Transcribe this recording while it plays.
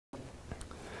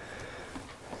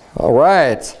All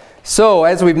right. So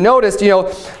as we've noticed,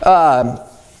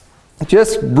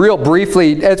 just real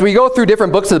briefly, as we go through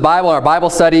different books of the Bible in our Bible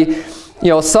study,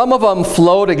 some of them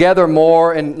flow together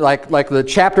more in like the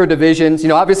chapter divisions.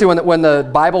 Obviously when the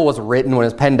Bible was written, when it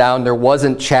was penned down, there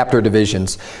wasn't chapter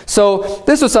divisions. So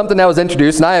this was something that was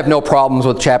introduced, and I have no problems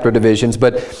with chapter divisions.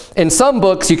 But in some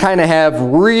books, you kind of have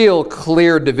real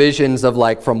clear divisions of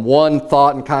like from one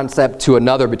thought and concept to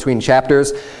another between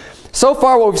chapters. So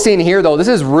far what we've seen here, though, this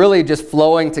is really just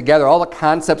flowing together. All the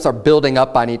concepts are building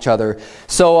up on each other.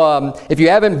 So if you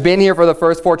haven't been here for the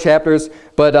first 4 chapters,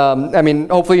 but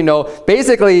hopefully you know,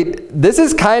 basically this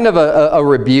is kind of a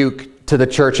rebuke to the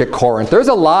church at Corinth. There's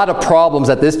a lot of problems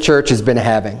that this church has been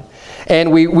having.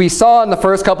 And we saw in the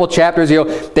first couple chapters,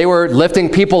 they were lifting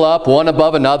people up one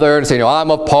above another and saying,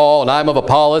 I'm of Paul, and I'm of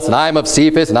Apollos, and I'm of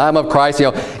Cephas, and I'm of Christ,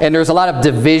 and there's a lot of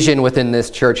division within this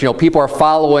church. People are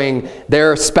following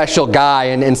their special guy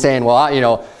and saying,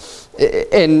 well,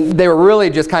 and they were really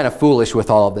just kind of foolish with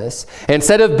all of this.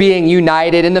 Instead of being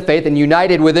united in the faith and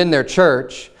united within their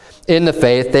church in the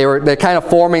faith, they're kind of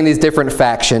forming these different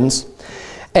factions.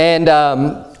 And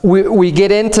we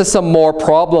get into some more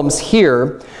problems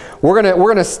here. We're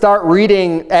gonna start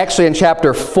reading actually in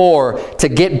chapter 4 to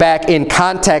get back in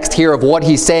context here of what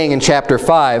he's saying in chapter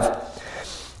 5.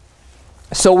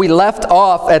 So we left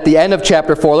off at the end of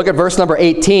chapter 4. Look at verse number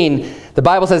 18. The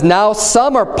Bible says, now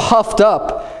some are puffed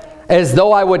up as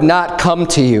though I would not come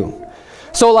to you.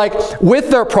 So like with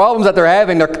their problems that they're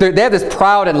having, they have this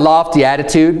proud and lofty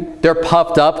attitude. They're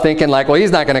puffed up thinking like, well,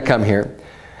 he's not going to come here.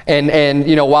 And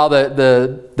while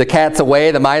the cat's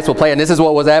away, the mice will play. And this is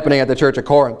what was happening at the church of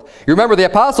Corinth. You remember the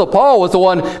Apostle Paul was the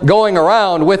one going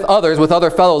around with other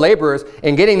fellow laborers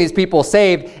and getting these people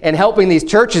saved and helping these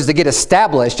churches to get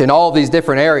established in all these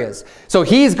different areas. So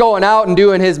he's going out and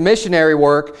doing his missionary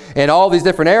work in all these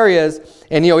different areas.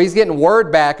 And he's getting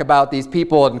word back about these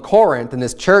people in Corinth and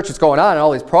this church that's going on and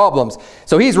all these problems.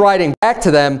 So he's writing back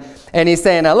to them and he's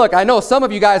saying, now look, I know some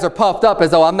of you guys are puffed up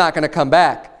as though I'm not going to come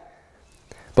back.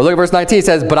 But look at verse 19, it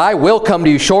says, but I will come to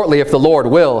you shortly if the Lord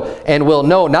will, and will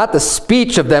know not the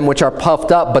speech of them which are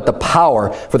puffed up, but the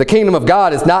power. For the kingdom of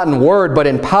God is not in word, but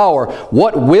in power.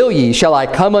 What will ye? Shall I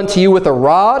come unto you with a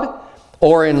rod,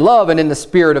 or in love and in the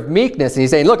spirit of meekness? And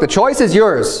he's saying, look, the choice is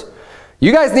yours.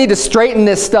 You guys need to straighten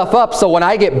this stuff up so when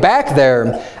I get back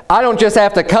there, I don't just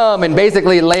have to come and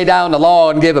basically lay down the law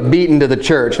and give a beating to the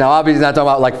church. Now, obviously, he's not talking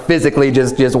about like physically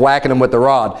just whacking them with the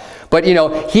rod. But,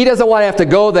 he doesn't want to have to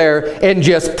go there and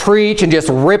just preach and just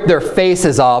rip their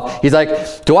faces off. He's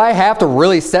like, do I have to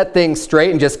really set things straight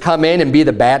and just come in and be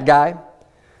the bad guy?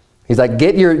 He's like,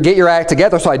 get your act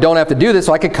together so I don't have to do this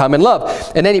so I can come in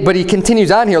love. And then but he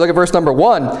continues on here. Look at verse number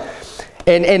 1.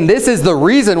 And this is the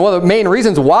reason, one of the main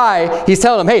reasons why he's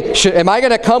telling them, hey, am I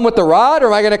going to come with the rod or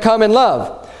am I going to come in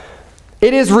love?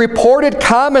 It is reported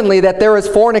commonly that there is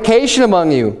fornication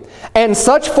among you, and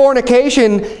such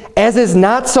fornication as is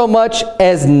not so much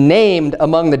as named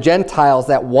among the Gentiles,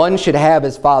 that one should have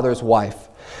his father's wife.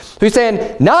 So he's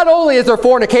saying, not only is there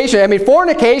fornication,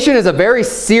 fornication is a very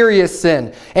serious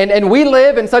sin. And we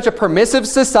live in such a permissive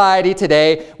society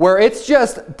today where it's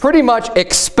just pretty much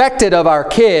expected of our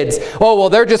kids, oh, well,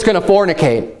 they're just going to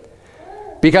fornicate.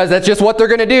 Because that's just what they're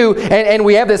going to do. And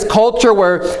we have this culture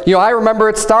where, I remember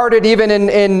it started even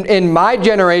in my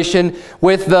generation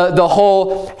with the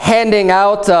whole handing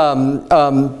out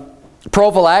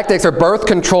prophylactics or birth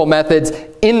control methods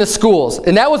in the schools.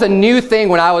 And that was a new thing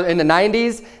when I was in the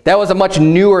 90s. That was a much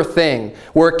newer thing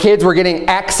where kids were getting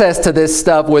access to this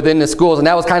stuff within the schools. And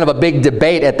that was kind of a big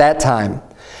debate at that time.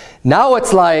 Now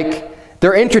it's like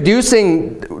they're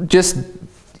introducing just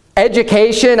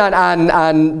education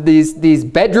on these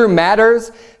bedroom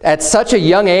matters at such a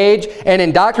young age and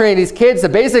indoctrinating these kids to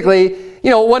basically,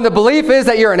 when the belief is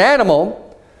that you're an animal,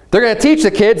 they're going to teach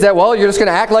the kids that, well, you're just going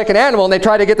to act like an animal, and they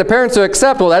try to get the parents to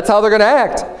accept, well, that's how they're going to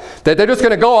act. That they're just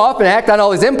going to go off and act on all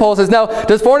these impulses. Now,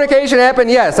 does fornication happen?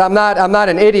 Yes, I'm not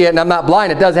an idiot and I'm not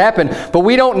blind. It does happen. But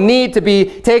we don't need to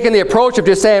be taking the approach of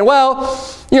just saying, well,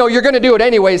 you're going to do it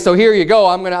anyway, so here you go.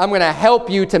 I'm going to help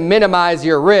you to minimize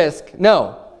your risk.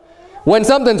 No. When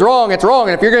something's wrong, it's wrong.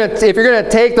 And if you're gonna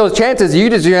take those chances, you're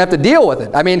gonna have to deal with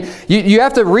it. You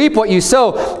have to reap what you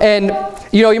sow. And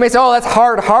you may say, oh, that's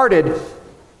hard-hearted.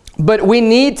 But we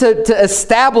need to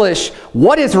establish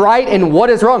what is right and what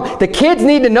is wrong. The kids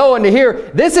need to know and to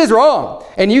hear, this is wrong.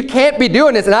 And you can't be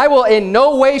doing this. And I will in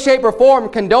no way, shape, or form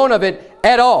condone of it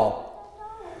at all.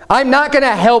 I'm not going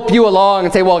to help you along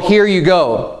and say, well, here you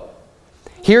go.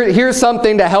 Here's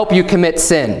something to help you commit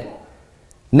sin.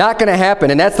 Not going to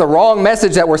happen. And that's the wrong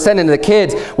message that we're sending to the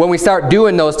kids when we start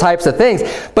doing those types of things.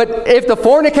 But if the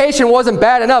fornication wasn't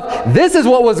bad enough, this is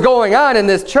what was going on in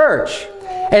this church.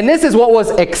 And this is what was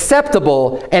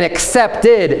acceptable and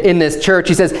accepted in this church.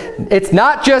 He says, it's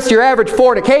not just your average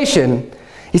fornication.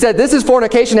 He said, this is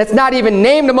fornication that's not even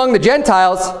named among the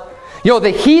Gentiles. You know, the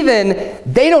heathen,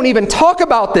 they don't even talk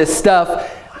about this stuff,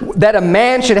 that a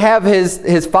man should have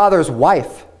his father's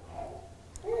wife.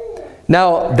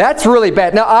 Now, that's really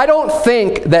bad. Now, I don't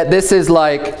think that this is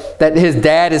like, that his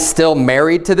dad is still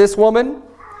married to this woman.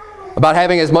 About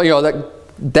having his, you know,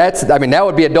 I mean, that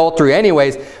would be adultery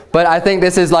anyways. But I think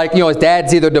this is like, you know, his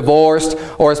dad's either divorced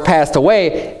or has passed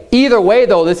away. Either way,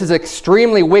 though, this is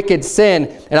extremely wicked sin.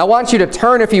 And I want you to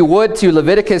turn, if you would, to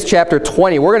Leviticus chapter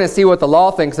 20. We're going to see what the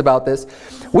law thinks about this.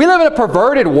 We live in a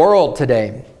perverted world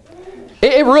today.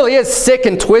 It really is sick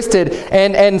and twisted,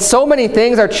 and so many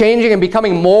things are changing and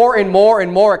becoming more and more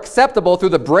and more acceptable through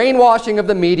the brainwashing of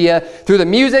the media, through the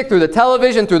music, through the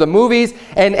television, through the movies,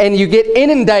 and you get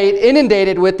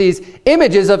inundated with these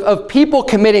images of people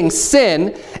committing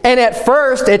sin, and at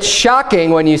first it's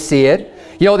shocking when you see it.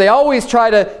 You know, they always try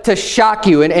to shock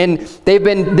you, and they've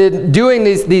been doing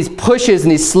these pushes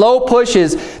and these slow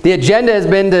pushes. The agenda has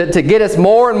been to get us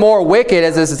more and more wicked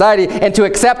as a society and to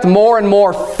accept more and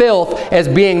more filth as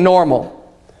being normal.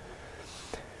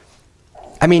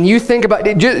 I mean, you think about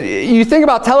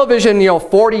television, you know,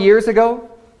 40 years ago,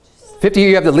 50,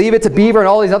 you have to Leave It to Beaver and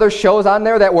all these other shows on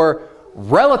there that were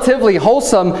relatively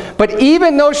wholesome, but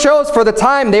even those shows for the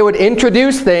time, they would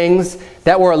introduce things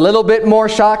that were a little bit more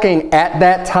shocking at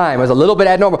that time. It was a little bit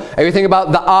abnormal. Everything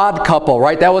about The Odd Couple,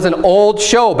 right? That was an old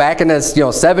show back in the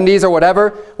 70s or whatever.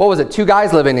 What was it? Two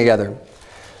guys living together.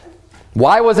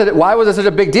 Why was it such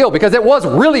a big deal? Because it was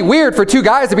really weird for two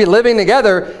guys to be living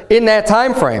together in that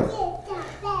time frame.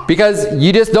 Because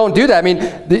you just don't do that. I mean,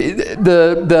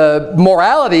 the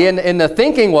morality and the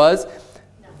thinking was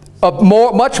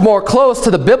much more close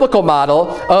to the biblical model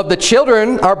of the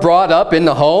children are brought up in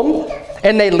the home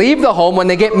and they leave the home when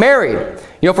they get married.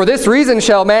 You know, for this reason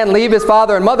shall man leave his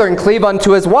father and mother and cleave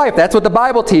unto his wife. That's what the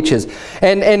Bible teaches.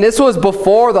 And this was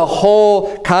before the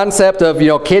whole concept of, you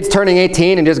know, kids turning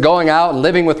 18 and just going out and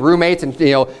living with roommates and,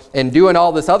 you know, and doing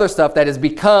all this other stuff that has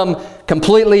become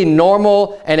completely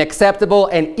normal and acceptable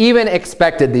and even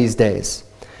expected these days.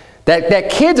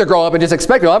 That kids are growing up and just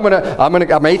expect, I'm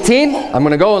 18, I'm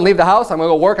gonna go and leave the house, I'm gonna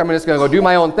go work, I'm just gonna go do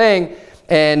my own thing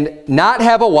and not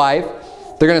have a wife.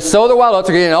 They're gonna sow their wild oats,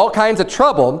 they're getting in all kinds of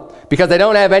trouble because they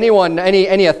don't have anyone,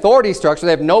 any authority structure.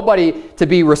 They have nobody to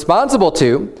be responsible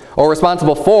to or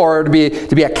responsible for, or to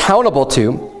be accountable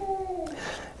to.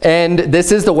 And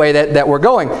this is the way that we're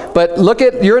going. But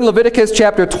you're in Leviticus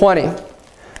chapter 20.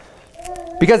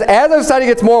 Because as our society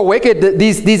gets more wicked,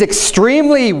 these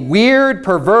extremely weird,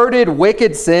 perverted,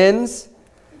 wicked sins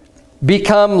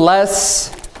become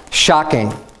less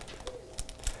shocking.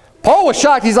 Paul was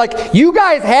shocked. He's like, you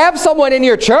guys have someone in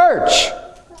your church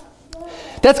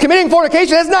that's committing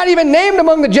fornication that's not even named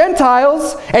among the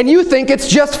Gentiles, and you think it's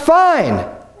just fine.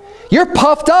 You're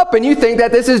puffed up and you think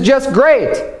that this is just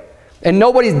great. And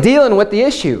nobody's dealing with the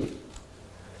issue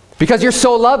because you're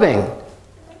so loving.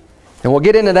 And we'll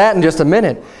get into that in just a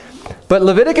minute. But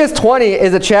Leviticus 20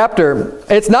 is a chapter.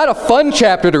 It's not a fun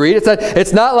chapter to read.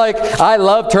 It's not like I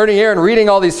love turning here and reading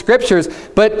all these scriptures.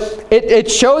 But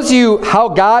it shows you how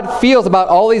God feels about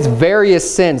all these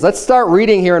various sins. Let's start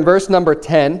reading here in verse number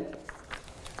 10. The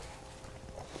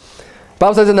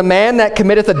Bible says, and the man that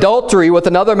committeth adultery with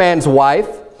another man's wife,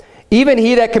 even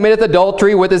he that committeth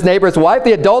adultery with his neighbor's wife,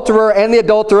 the adulterer and the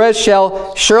adulteress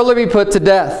shall surely be put to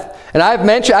death. And I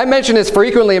mention this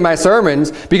frequently in my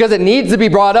sermons because it needs to be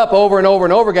brought up over and over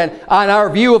and over again on our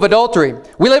view of adultery.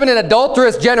 We live in an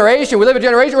adulterous generation. We live in a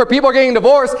generation where people are getting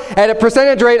divorced at a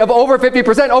percentage rate of over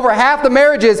 50%, over half the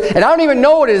marriages, and I don't even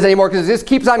know what it is anymore because it just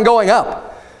keeps on going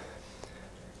up.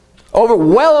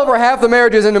 Well over half the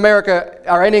marriages in America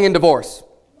are ending in divorce.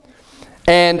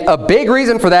 And a big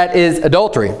reason for that is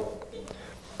adultery.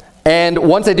 And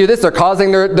once they do this, they're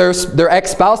causing their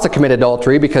ex-spouse to commit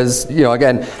adultery because, you know,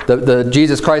 again, the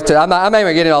Jesus Christ, I'm not even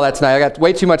getting into all that tonight. I got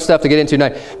way too much stuff to get into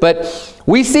tonight. But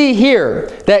we see here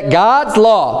that God's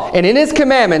law and in his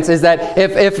commandments is that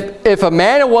if a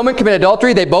man and woman commit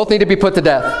adultery, they both need to be put to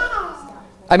death.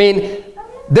 I mean,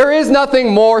 there is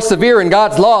nothing more severe in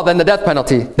God's law than the death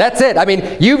penalty. That's it. I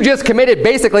mean, you've just committed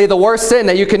basically the worst sin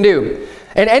that you can do.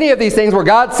 And any of these things where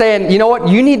God's saying, you know what,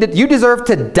 you deserve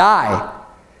to die.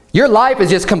 Your life is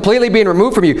just completely being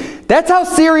removed from you. That's how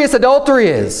serious adultery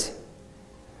is.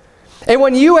 And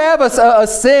when you have a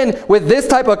sin with this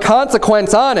type of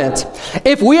consequence on it,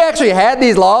 if we actually had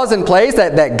these laws in place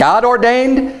that God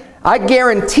ordained, I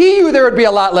guarantee you there would be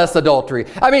a lot less adultery.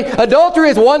 I mean, adultery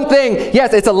is one thing.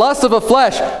 Yes, it's a lust of the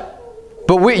flesh,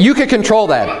 but you can control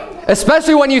that.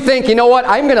 Especially when you think, you know what,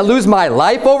 I'm going to lose my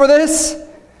life over this.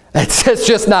 It's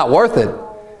just not worth it.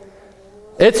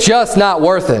 It's just not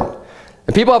worth it.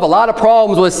 And people have a lot of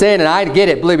problems with sin, and I get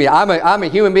it. Believe me, I'm a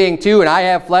human being too, and I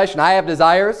have flesh, and I have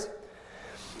desires.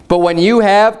 But when you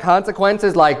have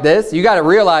consequences like this, you got to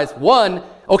realize, one,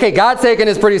 okay, God's taking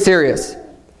this pretty serious.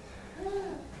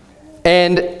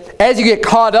 And as you get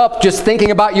caught up just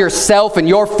thinking about yourself and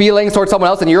your feelings towards someone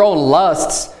else and your own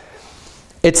lusts,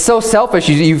 it's so selfish.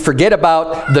 You forget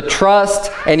about the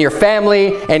trust and your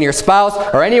family and your spouse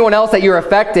or anyone else that you're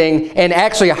affecting and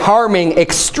actually harming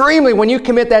extremely when you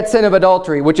commit that sin of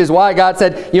adultery, which is why God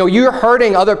said, you know, you're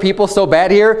hurting other people so bad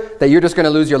here that you're just going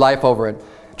to lose your life over it.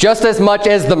 Just as much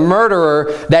as the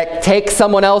murderer that takes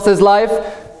someone else's life,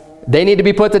 they need to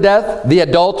be put to death. The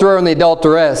adulterer and the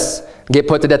adulteress get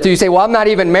put to death. So you say, well, I'm not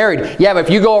even married. Yeah, but if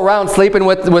you go around sleeping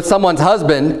with someone's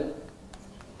husband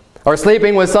or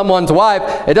sleeping with someone's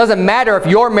wife, it doesn't matter if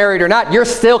you're married or not. You're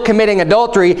still committing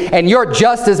adultery, and you're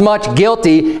just as much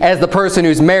guilty as the person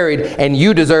who's married, and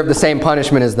you deserve the same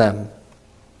punishment as them.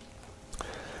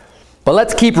 But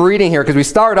let's keep reading here, because we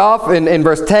start off in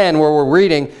verse 10 where we're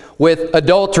reading with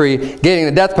adultery getting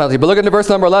the death penalty. But look into verse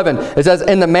number 11. It says,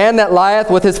 "And the man that lieth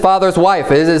with his father's wife."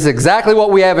 This is exactly what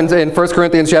we have in 1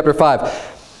 Corinthians chapter 5.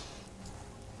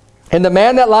 "And the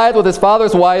man that lieth with his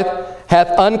father's wife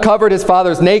hath uncovered his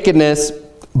father's nakedness.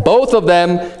 Both of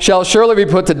them shall surely be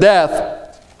put to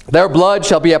death. Their blood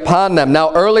shall be upon them."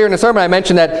 Now, earlier in the sermon, I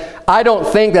mentioned that I don't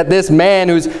think that this man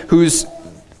who's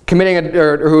committing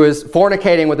or who is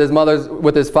fornicating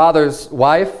with his father's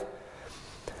wife,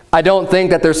 I don't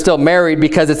think that they're still married,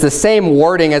 because it's the same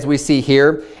wording as we see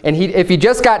here. And if he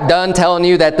just got done telling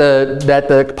you that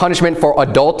the punishment for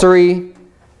adultery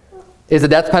is a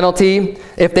death penalty,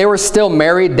 if they were still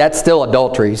married, that's still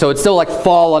adultery. So it's still like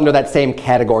fall under that same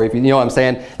category, if you know what I'm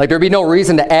saying. Like there'd be no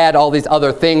reason to add all these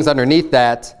other things underneath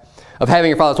that of having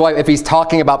your father's wife if he's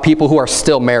talking about people who are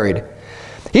still married.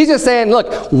 He's just saying,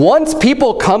 look, once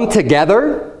people come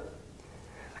together,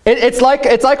 it's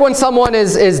like when someone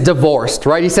is divorced,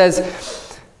 right? He says,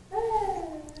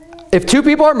 if two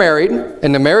people are married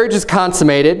and the marriage is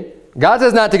consummated, God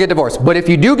says not to get divorced. But if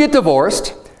you do get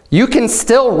divorced, you can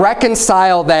still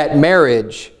reconcile that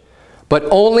marriage, but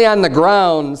only on the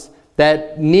grounds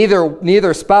that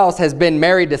neither spouse has been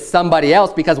married to somebody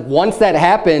else, because once that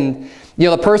happened, you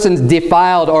know, the person's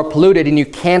defiled or polluted, and you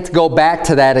can't go back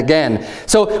to that again.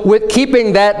 So with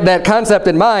keeping that concept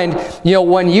in mind, you know,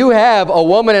 when you have a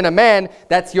woman and a man,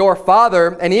 that's your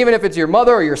father, and even if it's your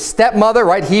mother or your stepmother,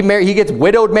 right, he gets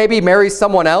widowed, maybe marries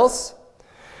someone else.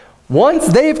 Once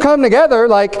they've come together,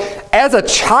 like as a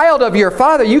child of your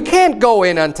father, you can't go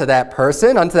in unto that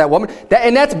person, unto that woman.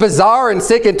 And that's bizarre and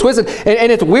sick and twisted.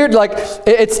 And it's weird, like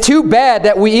it's too bad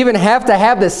that we even have to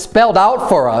have this spelled out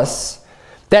for us.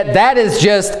 That is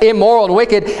just immoral and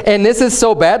wicked. And this is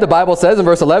so bad, the Bible says in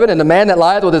verse 11, "And the man that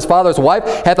lieth with his father's wife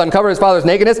hath uncovered his father's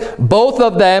nakedness. Both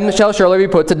of them shall surely be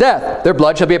put to death. Their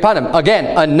blood shall be upon them."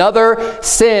 Again, another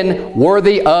sin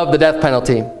worthy of the death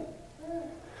penalty.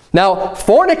 Now,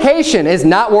 fornication is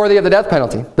not worthy of the death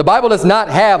penalty. The Bible does not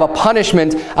have a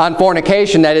punishment on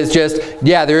fornication that is just,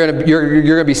 yeah, you're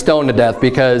going to be stoned to death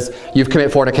because you've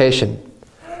committed fornication.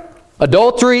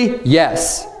 Adultery,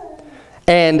 yes.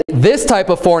 And this type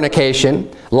of fornication,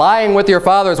 lying with your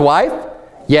father's wife,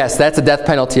 yes, that's a death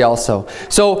penalty also.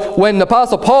 So when the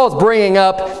Apostle Paul is bringing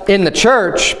up in the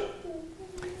church,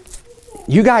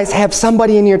 you guys have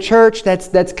somebody in your church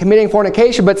that's committing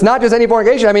fornication, but it's not just any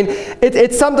fornication. I mean,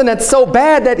 it's something that's so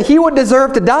bad that he would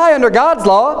deserve to die under God's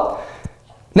law.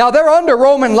 Now, they're under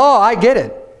Roman law, I get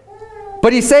it.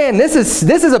 But he's saying this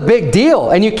is a big deal,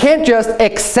 and you can't just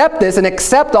accept this and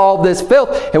accept all this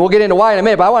filth. And we'll get into why in a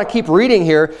minute, but I want to keep reading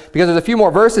here because there's a few more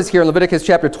verses here in Leviticus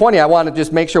chapter 20 I want to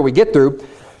just make sure we get through.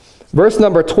 Verse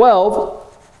number 12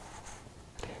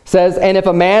 says, "And if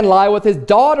a man lie with his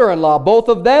daughter-in-law, both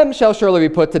of them shall surely be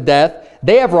put to death.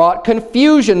 They have wrought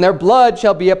confusion. Their blood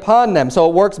shall be upon them." So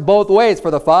it works both ways,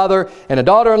 for the father and a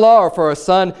daughter-in-law, or for a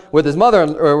son with his mother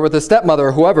or with his stepmother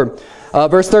or whoever.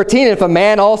 Verse 13, "If a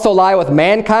man also lie with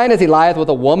mankind as he lieth with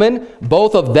a woman,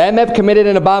 both of them have committed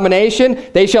an abomination.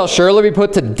 They shall surely be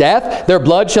put to death. Their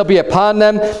blood shall be upon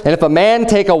them. And if a man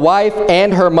take a wife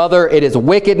and her mother, it is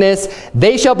wickedness.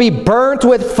 They shall be burnt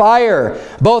with fire,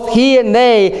 both he and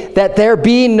they, that there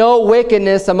be no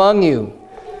wickedness among you."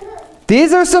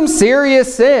 These are some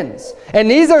serious sins. And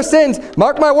these are sins,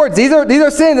 mark my words, these are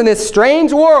sins in this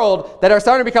strange world that are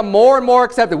starting to become more and more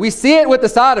accepted. We see it with the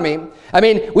sodomy. I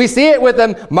mean, we see it with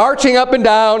them marching up and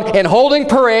down and holding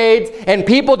parades and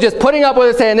people just putting up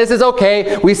with it saying this is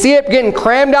okay. We see it getting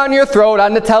crammed down your throat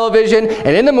on the television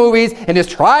and in the movies and just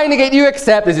trying to get you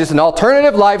accepted. It's just an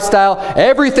alternative lifestyle.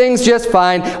 Everything's just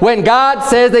fine when God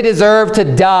says they deserve to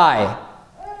die.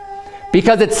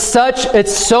 Because it's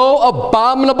so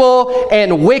abominable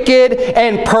and wicked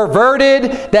and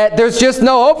perverted that there's just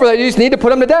no hope for that. You just need to put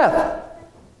them to death.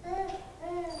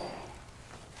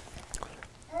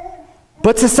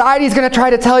 But society's going to try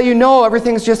to tell you, no,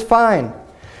 everything's just fine.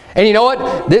 And you know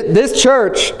what? This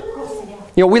church,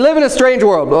 you know, we live in a strange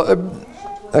world.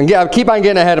 I keep on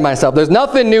getting ahead of myself. There's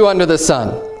nothing new under the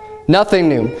sun. Nothing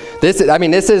new. This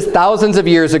is thousands of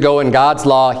years ago in God's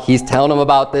law. He's telling them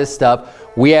about this stuff.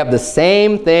 We have the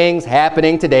same things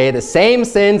happening today, the same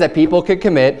sins that people could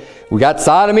commit. We got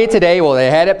sodomy today. Well,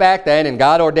 they had it back then, and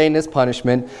God ordained this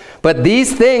punishment. But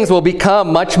these things will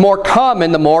become much more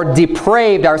common the more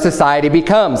depraved our society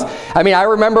becomes. I mean, I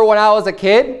remember when I was a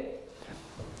kid,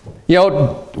 you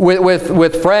know,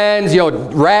 with friends, you know,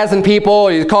 razzing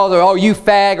people, you call them, oh, you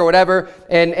fag or whatever,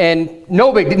 and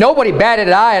nobody batted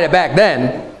an eye at it back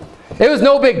then. It was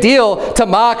no big deal to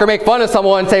mock or make fun of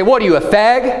someone and say, what are you, a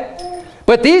fag?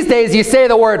 But these days you say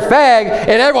the word fag and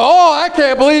everyone, oh, I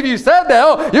can't believe you said that.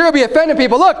 Oh, you're going to be offending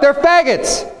people. Look, they're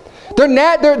faggots.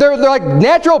 They're like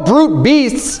natural brute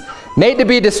beasts made to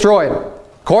be destroyed.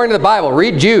 According to the Bible,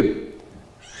 read Jude.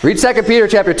 Read 2 Peter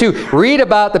chapter 2. Read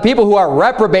about the people who are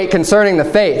reprobate concerning the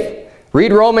faith.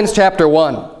 Read Romans chapter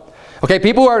 1. Okay,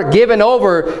 people who are given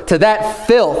over to that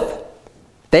filth,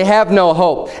 they have no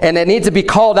hope, and it needs to be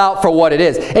called out for what it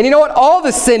is. And you know what? All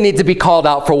the sin needs to be called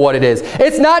out for what it is.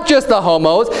 It's not just the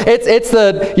homos. It's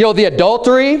the, you know, the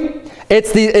adultery.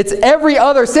 It's every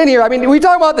other sin here. I mean, we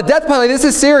talk about the death penalty. This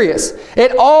is serious.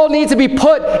 It all needs to be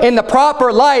put in the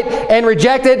proper light and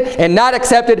rejected and not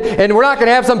accepted. And we're not going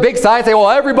to have some big sign say,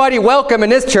 well, everybody welcome in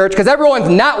this church, because everyone's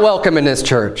not welcome in this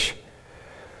church.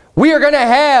 We are going to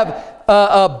have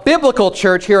a biblical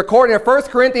church here, according to 1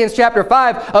 Corinthians chapter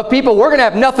 5, of people we're going to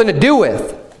have nothing to do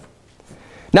with.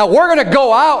 Now, we're going to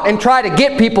go out and try to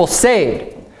get people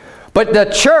saved. But the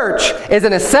church is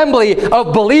an assembly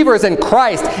of believers in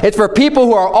Christ. It's for people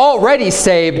who are already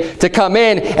saved to come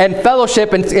in and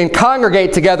fellowship and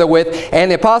congregate together with.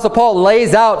 And the Apostle Paul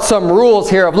lays out some rules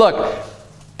here of, look,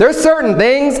 there's certain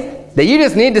things that you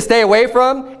just need to stay away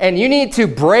from, and you need to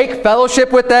break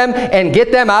fellowship with them and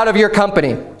get them out of your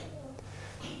company.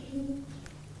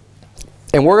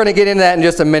 And we're going to get into that in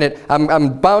just a minute.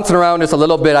 I'm bouncing around just a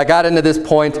little bit. I got into this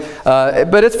point,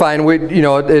 but it's fine.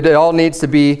 It all needs to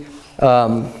be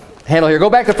handled here. Go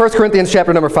back to 1 Corinthians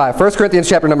chapter number 5. 1 Corinthians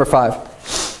chapter number 5.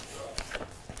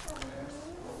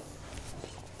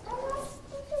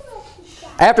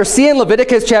 After seeing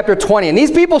Leviticus chapter 20, and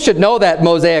these people should know that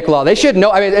Mosaic law. They should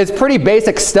know. I mean, it's pretty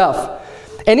basic stuff.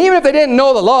 And even if they didn't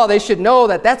know the law, they should know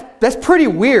that that's pretty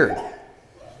weird.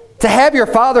 To have your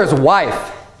father's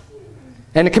wife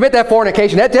and to commit that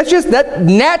fornication, that's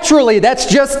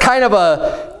just kind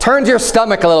of turns your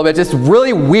stomach a little bit, just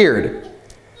really weird.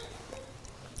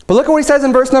 But look at what he says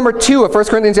in verse number 2 of 1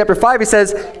 Corinthians chapter 5. He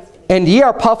says, and ye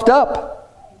are puffed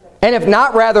up, and if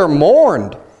not rather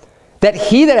mourned, that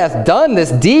he that hath done this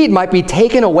deed might be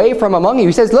taken away from among you.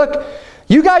 He says, look,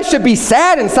 you guys should be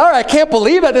sad and sorry. I can't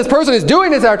believe that this person is doing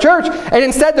this in our church. And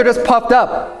instead they're just puffed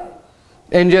up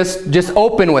and just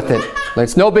open with it.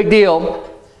 It's no big deal.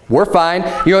 We're fine.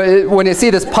 You know, when you see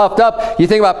this puffed up, you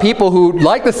think about people who,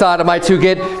 like the sodomites, who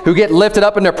get lifted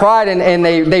up in their pride and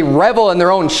they revel in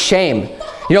their own shame.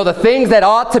 You know, the things that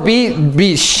ought to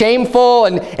be shameful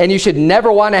and you should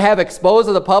never want to have exposed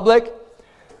to the public.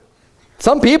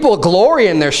 Some people glory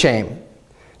in their shame.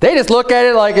 They just look at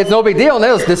it like it's no big deal and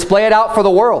they'll just display it out for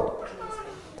the world.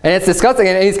 And it's disgusting.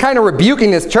 And he's kind of rebuking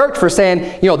this church for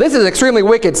saying, you know, this is extremely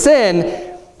wicked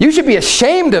sin. You should be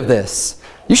ashamed of this.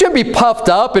 You shouldn't be puffed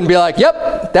up and be like,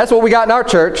 yep, that's what we got in our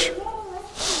church.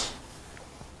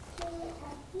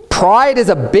 Pride is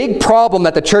a big problem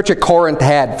that the church at Corinth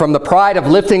had, from the pride of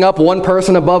lifting up one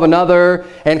person above another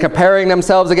and comparing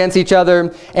themselves against each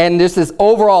other, and just this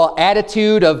overall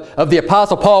attitude of the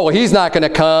Apostle Paul, well, he's not going to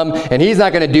come and he's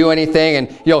not going to do anything,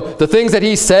 and you know the things that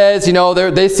he says, you know,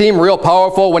 they seem real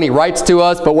powerful when he writes to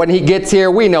us, but when he gets here,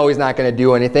 we know he's not going to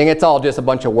do anything. It's all just a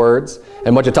bunch of words and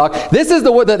a bunch of talk. This is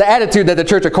the attitude that the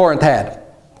church at Corinth had.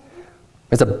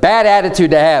 It's a bad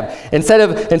attitude to have. Instead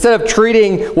of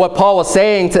treating what Paul was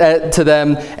saying to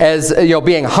them as, you know,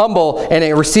 being humble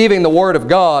and receiving the word of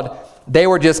God, they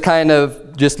were just kind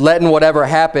of just letting whatever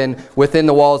happen within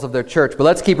the walls of their church. But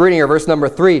let's keep reading here, verse number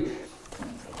 3.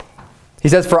 He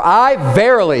says, "For I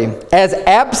verily, as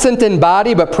absent in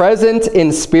body but present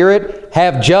in spirit,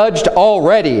 have judged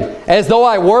already, as though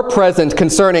I were present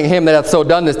concerning him that hath so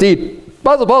done this deed."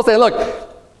 Apostle Paul saying, look,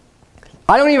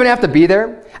 I don't even have to be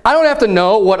there. I don't have to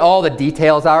know what all the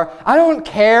details are. I don't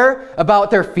care about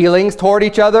their feelings toward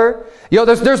each other. You know,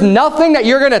 there's nothing that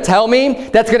you're going to tell me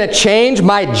that's going to change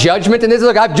my judgment. And this is,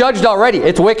 look, I've judged already.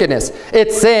 It's wickedness.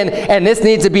 It's sin. And this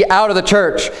needs to be out of the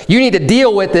church. You need to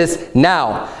deal with this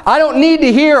now. I don't need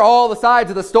to hear all the sides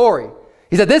of the story.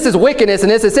 He said, this is wickedness and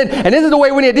this is sin. And this is the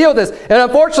way we need to deal with this. And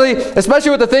unfortunately,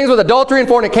 especially with the things with adultery and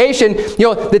fornication, you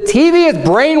know, the TV is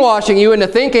brainwashing you into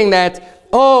thinking that,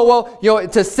 oh, well, you know,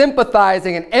 to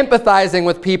sympathizing and empathizing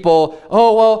with people.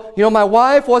 Oh, well, you know, my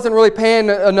wife wasn't really paying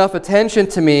enough attention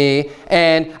to me,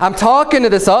 and I'm talking to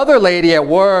this other lady at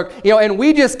work, you know, and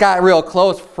we just got real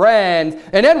close friends.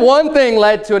 And then one thing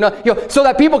led to another, you know, so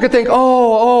that people could think,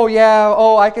 oh, yeah,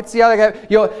 oh, I could see how they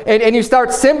got, you know, and you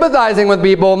start sympathizing with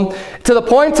people to the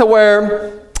point to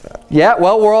where, yeah,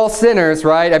 well, we're all sinners,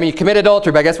 right? I mean, you commit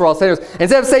adultery, but I guess we're all sinners.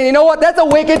 Instead of saying, you know what, that's a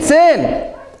wicked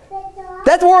sin.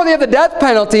 That's worthy of the death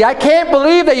penalty. I can't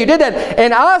believe that you did that.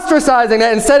 And ostracizing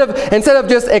that instead of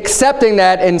just accepting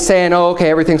that and saying, oh,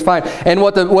 okay, everything's fine. And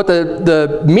what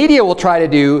the media will try to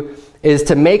do is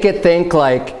to make it think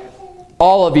like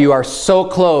all of you are so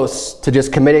close to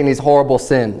just committing these horrible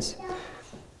sins.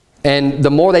 And the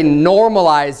more they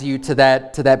normalize you to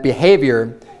that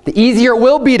behavior, the easier it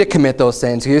will be to commit those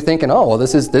sins. So you're thinking, oh, well,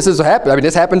 this is happening. I mean,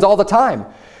 this happens all the time.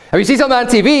 If you see something on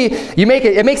TV,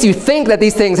 it makes you think that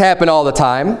these things happen all the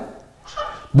time,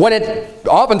 when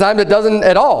oftentimes it doesn't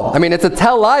at all. I mean, it's a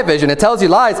tell-lie vision. It tells you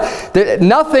lies.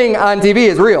 Nothing on TV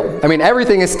is real. I mean,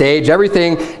 everything is staged.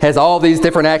 Everything has all these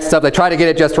different acts and stuff. They try to get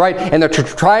it just right, and they're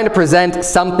trying to present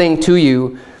something to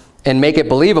you and make it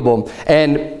believable.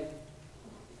 And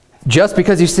just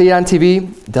because you see it on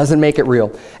TV doesn't make it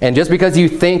real. And just because you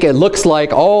think it looks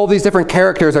like all these different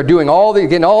characters are doing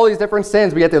getting all these different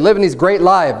sins, but yet they're living these great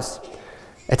lives,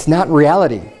 it's not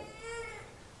reality.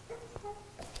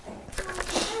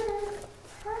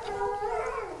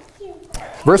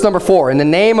 Verse number 4, in the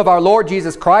name of our Lord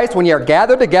Jesus Christ, when ye are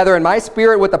gathered together in my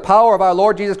spirit with the power of our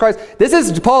Lord Jesus Christ. This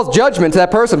is Paul's judgment to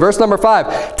that person. Verse number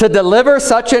 5, to deliver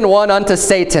such an one unto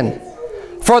Satan,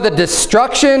 for the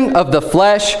destruction of the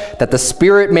flesh, that the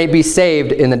spirit may be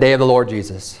saved in the day of the Lord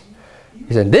Jesus.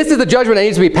 He said, this is the judgment that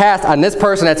needs to be passed on this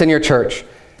person that's in your church.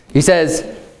 He says,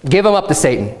 give him up to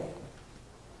Satan.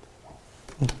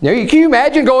 Now, can you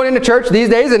imagine going into church these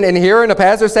days and hearing a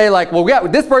pastor say, like, well, yeah,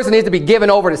 this person needs to be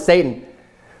given over to Satan?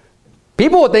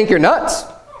 People would think you're nuts.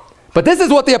 But this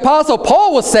is what the Apostle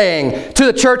Paul was saying to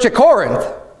the church at Corinth.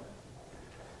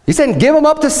 He said, give him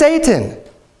up to Satan.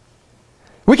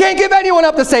 We can't give anyone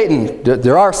up to Satan.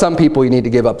 There are some people you need to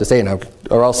give up to Satan,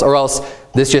 or else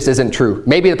this just isn't true.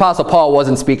 Maybe the Apostle Paul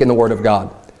wasn't speaking the word of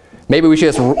God. Maybe we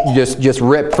should just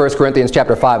rip 1 Corinthians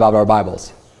chapter 5 out of our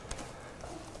Bibles.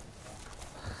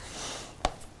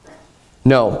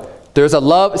 No, there's a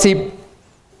love. See,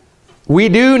 we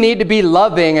do need to be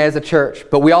loving as a church,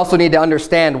 but we also need to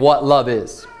understand what love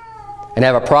is and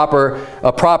have a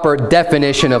proper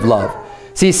definition of love.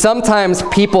 See, sometimes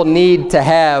people need to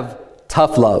have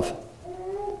tough love.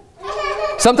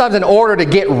 Sometimes in order to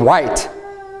get right,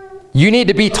 you need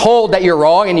to be told that you're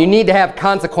wrong, and you need to have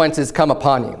consequences come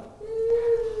upon you.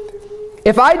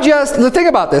 If I just, think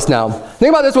about this now. Think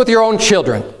about this with your own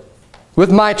children,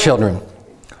 with my children.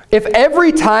 If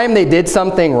every time they did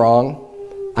something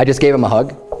wrong, I just gave them a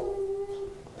hug.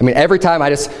 I mean, every time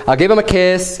I'll give them a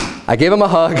kiss, I give them a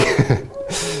hug.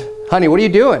 Honey, what are you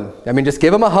doing? I mean, just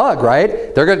give them a hug,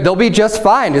 right? They'll be just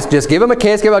fine. Just give them a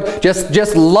kiss,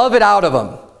 just love it out of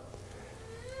them.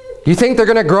 You think they're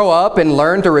going to grow up and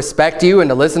learn to respect you and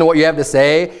to listen to what you have to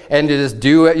say and to just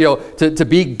do it, you know, to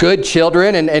be good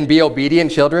children and be obedient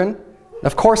children?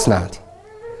 Of course not.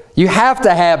 You have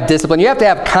to have discipline. You have to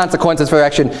have consequences for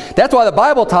action. That's why the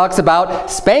Bible talks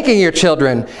about spanking your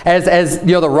children, as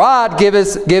you know, the rod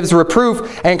gives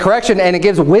reproof and correction, and it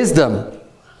gives wisdom.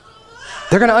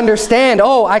 They're going to understand,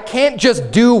 oh, I can't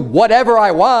just do whatever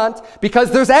I want,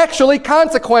 because there's actually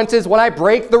consequences when I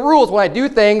break the rules, when I do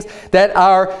things that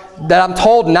I'm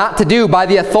told not to do by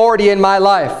the authority in my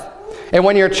life. And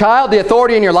when you're a child, the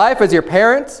authority in your life is your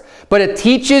parents, but it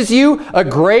teaches you a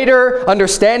greater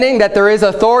understanding that there is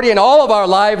authority in all of our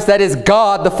lives, that is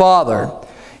God the Father.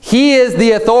 He is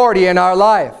the authority in our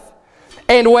life.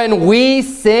 And when we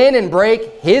sin and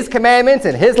break His commandments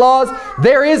and His laws,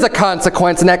 there is a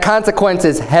consequence, and that consequence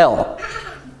is hell.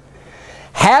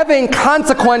 having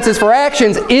consequences for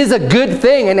actions is a good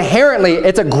thing. Inherently,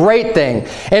 it's a great thing.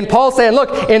 And Paul's saying,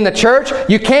 look, in the church,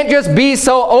 you can't just be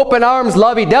so open arms,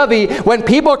 lovey-dovey. When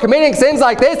people are committing sins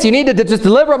like this, you need to just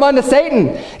deliver them unto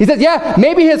Satan. He says, yeah,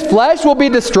 maybe his flesh will be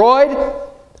destroyed,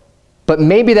 but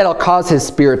maybe that'll cause his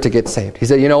spirit to get saved. He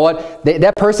said, you know what?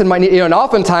 That person might need, and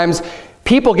oftentimes,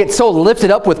 people get so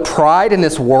lifted up with pride in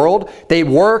this world. They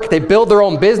work, they build their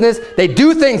own business, they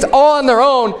do things all on their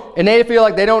own, and they feel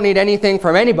like they don't need anything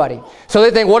from anybody. So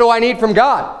they think, what do I need from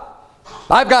God?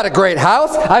 I've got a great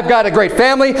house, I've got a great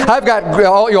family, I've got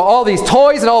all these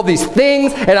toys and all these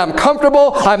things, and I'm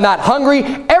comfortable, I'm not hungry,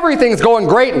 everything's going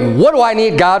great, and what do I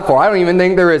need God for? I don't even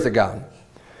think there is a God.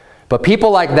 But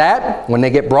people like that, when they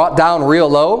get brought down real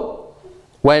low,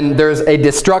 when there's a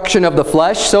destruction of the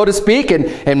flesh, so to speak,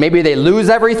 and maybe they lose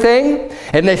everything,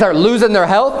 and they start losing their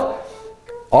health,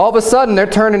 all of a sudden they're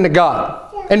turning to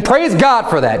God. And praise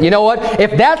God for that. You know what?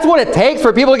 If that's what it takes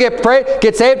for people to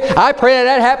get saved, I pray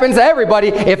that happens to everybody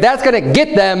if that's going to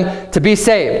get them to be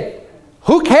saved.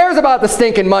 Who cares about the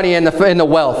stinking money and the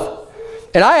wealth?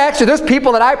 And there's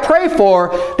people that I pray for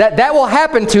that will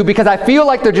happen to, because I feel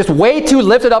like they're just way too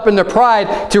lifted up in their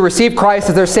pride to receive Christ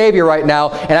as their Savior right now.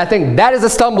 And I think that is a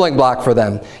stumbling block for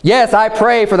them. Yes, I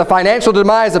pray for the financial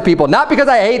demise of people, not because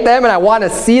I hate them and I want to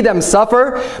see them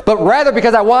suffer, but rather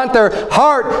because I want their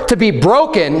heart to be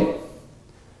broken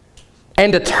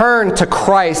and to turn to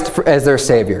Christ as their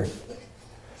Savior.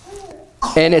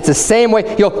 And it's the same way,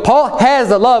 Paul has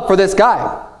the love for this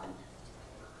guy.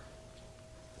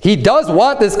 He does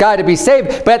want this guy to be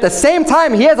saved, but at the same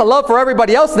time, he has a love for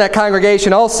everybody else in that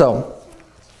congregation also.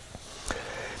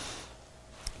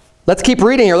 Let's keep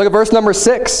reading here. Look at verse number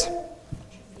 6.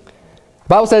 The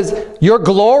Bible says, your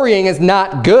glorying is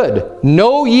not good.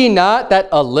 Know ye not that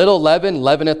a little leaven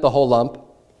leaveneth the whole lump?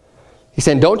 He's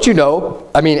saying, don't you know?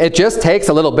 I mean, it just takes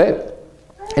a little bit,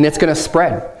 and it's going to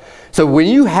spread. So when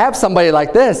you have somebody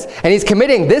like this, and he's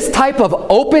committing this type of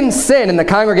open sin in the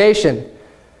congregation,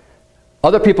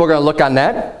 other people are going to look on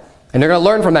that, and they're going to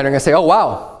learn from that. They're going to say, oh,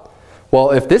 wow, well,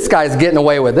 if this guy's getting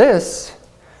away with this,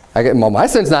 well, my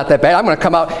sin's not that bad. I'm going to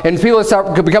come out. And people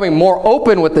start becoming more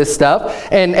open with this stuff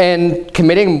and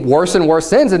committing worse and worse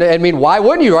sins. And I mean, why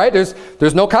wouldn't you, right?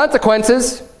 There's no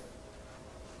consequences.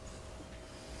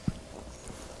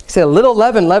 He said, a little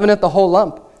leaven leaveneth the whole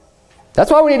lump. That's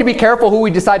why we need to be careful who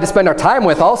we decide to spend our time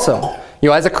with also.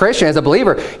 As a Christian, as a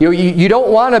believer, you don't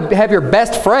want to have your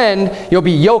best friend,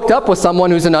 be yoked up with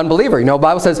someone who's an unbeliever. The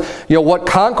Bible says, what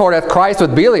concord hath Christ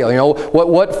with Belial?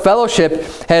 What fellowship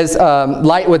has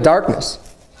light with darkness?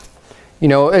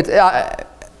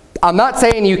 I'm not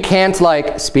saying you can't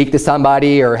speak to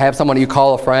somebody or have someone you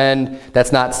call a friend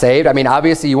that's not saved. I mean,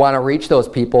 obviously you want to reach those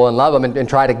people and love them and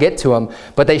try to get to them,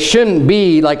 but they shouldn't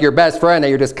be like your best friend that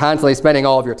you're just constantly spending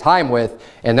all of your time with,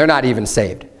 and they're not even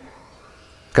saved.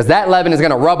 Because that leaven is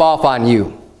going to rub off on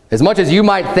you. As much as you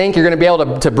might think you're going to be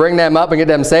able to bring them up and get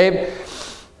them saved,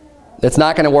 it's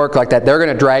not going to work like that. They're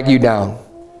going to drag you down.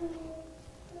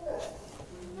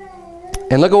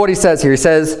 And look at what he says here. He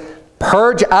says,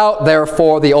 purge out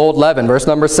therefore the old leaven, verse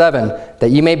number 7, that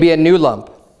ye may be a new lump,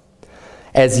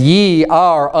 as ye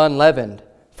are unleavened.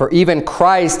 For even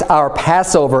Christ our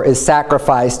Passover is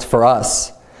sacrificed for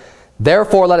us.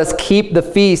 Therefore let us keep the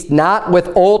feast not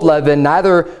with old leaven,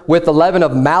 neither with the leaven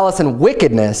of malice and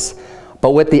wickedness,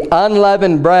 but with the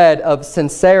unleavened bread of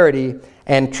sincerity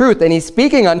and truth. And he's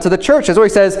speaking unto the church. That's where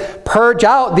he says, purge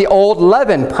out the old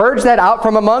leaven. Purge that out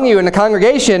from among you in the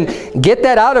congregation. Get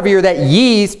that out of you, that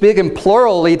ye, speaking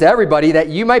plurally to everybody, that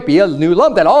you might be a new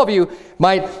lump, that all of you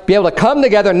might be able to come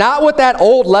together, not with that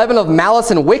old leaven of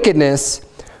malice and wickedness,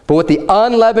 but with the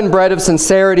unleavened bread of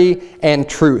sincerity and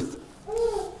truth.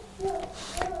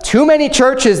 Too many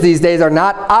churches these days are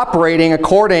not operating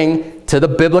according to the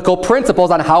biblical principles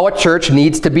on how a church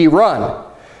needs to be run.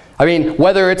 I mean,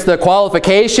 whether it's the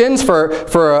qualifications for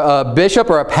a bishop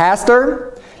or a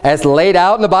pastor as laid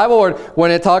out in the Bible, or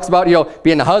when it talks about,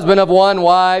 being the husband of one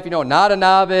wife, not a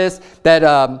novice,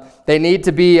 that they need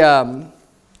to be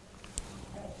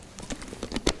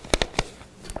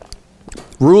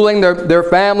ruling their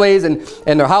families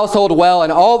and their household well,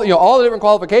 and all the different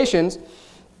qualifications.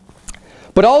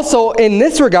 But also in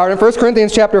this regard, in 1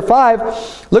 Corinthians chapter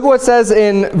 5, look at what it says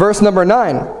in verse number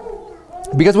 9.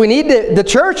 Because the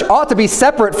church ought to be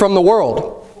separate from the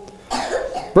world.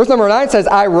 Verse number 9 says,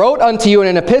 I wrote unto you in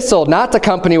an epistle not to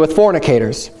company with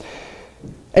fornicators.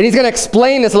 And he's going to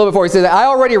explain this a little bit before. He says, I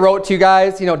already wrote to you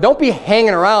guys, don't be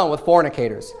hanging around with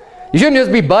fornicators. You shouldn't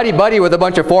just be buddy-buddy with a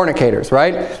bunch of fornicators,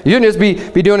 right? You shouldn't just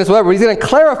be doing this whatever. He's going to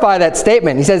clarify that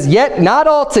statement. He says, yet not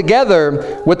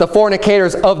altogether with the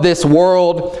fornicators of this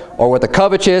world, or with the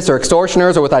covetous, or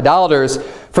extortioners, or with idolaters,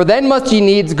 for then must ye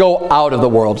needs go out of the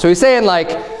world. So he's saying, like,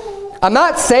 I'm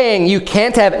not saying you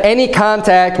can't have any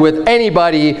contact with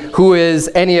anybody who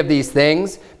is any of these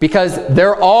things, because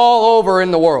they're all over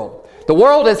in the world. The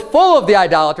world is full of the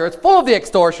idolater, it's full of the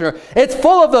extortioner, it's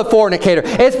full of the fornicator,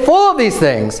 it's full of these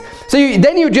things. So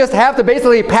then you just have to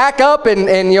basically pack up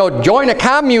and join a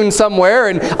commune somewhere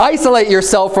and isolate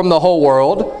yourself from the whole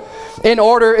world in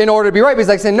order to be right. But he's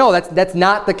like saying, no, that's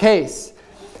not the case.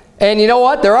 And you know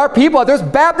what? There are people, there's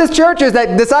Baptist churches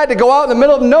that decide to go out in the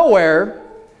middle of nowhere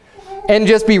and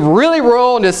just be really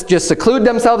rural and just seclude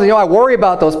themselves. And I worry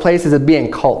about those places as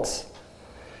being cults.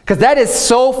 Because that is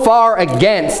so far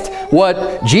against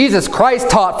what Jesus Christ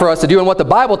taught for us to do and what the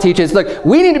Bible teaches. Look,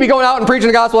 we need to be going out and preaching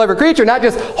the gospel to every creature, not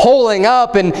just holing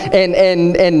up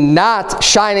and not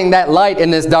shining that light in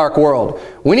this dark world.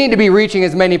 We need to be reaching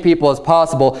as many people as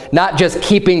possible, not just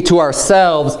keeping to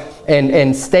ourselves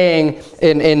and staying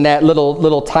in that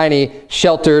little tiny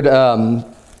sheltered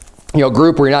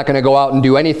group where you're not going to go out and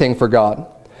do anything for God.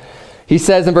 He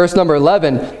says in verse number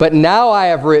 11, but now I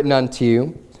have written unto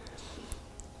you,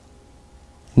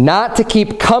 not to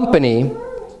keep company,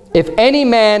 if any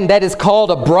man that is called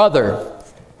a brother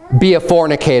be a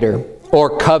fornicator,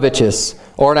 or covetous,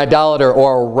 or an idolater,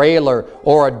 or a railer,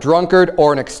 or a drunkard,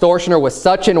 or an extortioner, with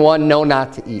such an one know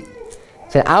not to eat.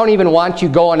 So I don't even want you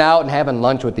going out and having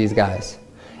lunch with these guys,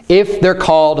 if they're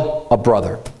called a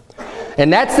brother.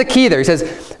 And that's the key there. He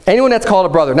says, anyone that's called a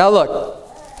brother. Now look,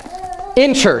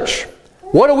 in church,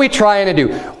 what are we trying to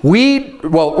do?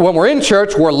 When we're in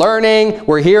church, we're learning,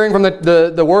 we're hearing from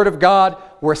the Word of God,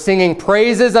 we're singing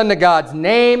praises unto God's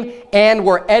name, and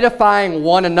we're edifying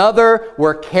one another,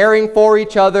 we're caring for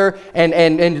each other,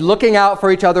 and looking out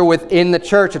for each other within the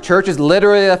church. The church is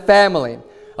literally a family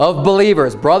of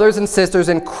believers, brothers and sisters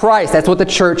in Christ. That's what the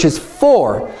church is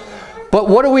for. But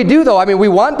what do we do though? I mean, we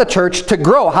want the church to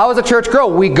grow. How does a church grow?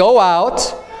 We go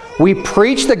out, we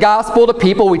preach the gospel to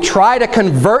people. We try to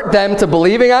convert them to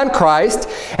believing on Christ.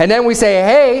 And then we say,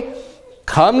 hey,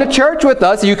 come to church with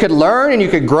us. You could learn and you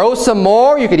could grow some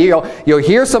more. You could you'll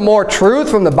hear some more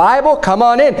truth from the Bible. Come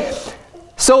on in.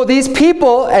 So these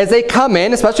people, as they come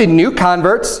in, especially new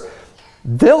converts,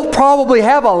 they'll probably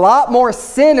have a lot more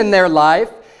sin in their life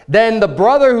than the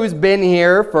brother who's been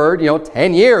here for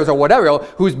 10 years or whatever,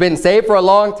 who's been saved for a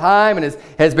long time and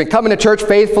has been coming to church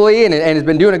faithfully and has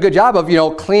been doing a good job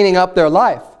of cleaning up their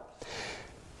life.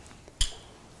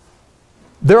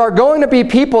 There are going to be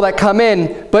people that come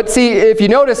in, but see, if you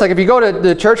notice, like if you go to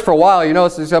the church for a while, you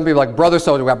notice there's some people like Brother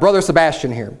So. We got Brother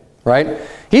Sebastian here, right?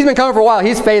 He's been coming for a while.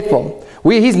 He's faithful.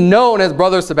 He's known as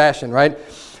Brother Sebastian, right?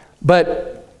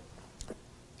 But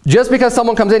just because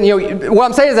someone comes in, what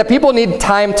I'm saying is that people need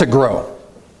time to grow.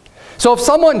 So if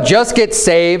someone just gets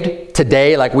saved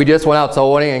today, like we just went out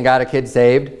soul winning and got a kid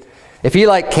saved, if he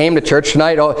came to church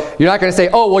tonight, you're not going to say,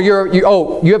 oh, well,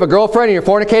 you have a girlfriend and you're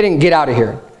fornicating, get out of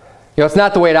here. It's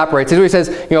not the way it operates. He says,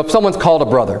 if someone's called a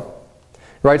brother,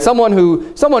 right? Someone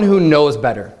who knows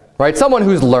better, right? Someone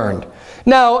who's learned.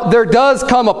 Now, there does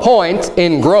come a point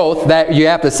in growth that you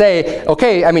have to say,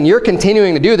 okay, I mean, you're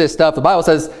continuing to do this stuff. The Bible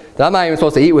says that I'm not even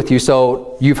supposed to eat with you,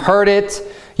 so you've heard it.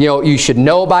 You should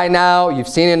know by now. You've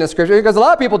seen it in the Scripture. Because a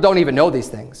lot of people don't even know these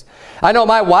things. I know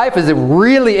my wife is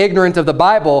really ignorant of the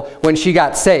Bible when she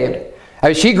got saved. I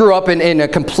mean, she grew up in a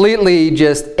completely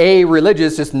just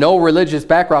no religious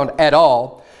background at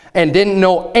all, and didn't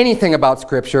know anything about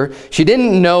Scripture. She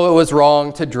didn't know it was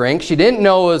wrong to drink. She didn't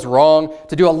know it was wrong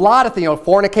to do a lot of things,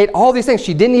 fornicate, all these things.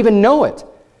 She didn't even know it.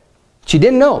 She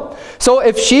didn't know. So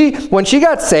when she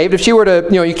got saved, if she were to,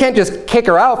 you can't just kick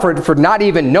her out for not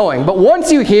even knowing. But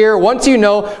once you hear, once you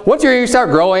know, once you start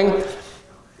growing,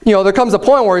 there comes a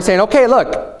point where you're saying, okay,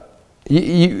 look,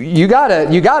 you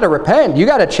gotta repent. You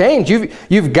gotta change.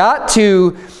 You've got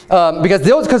to, because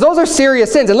those are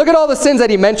serious sins. And look at all the sins that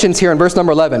he mentions here in verse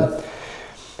number 11.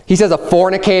 He says a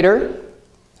fornicator.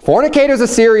 Fornicator is a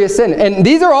serious sin. And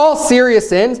these are all serious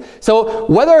sins. So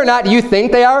whether or not you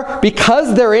think they are,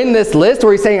 because they're in this list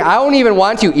where he's saying, I don't even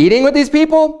want you eating with these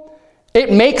people,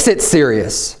 it makes it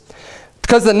serious.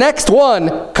 Because the next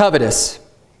one, covetous.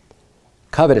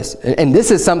 Covetous. And this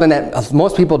is something that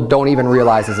most people don't even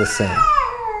realize is a sin.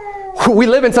 we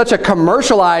live in such a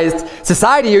commercialized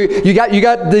society. You got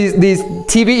these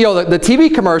TV, you know, the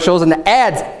TV commercials and the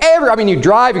ads. I mean, you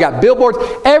drive, you got billboards.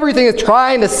 Everything is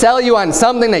trying to sell you on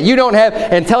something that you don't have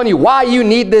and telling you why you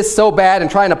need this so bad and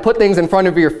trying to put things in front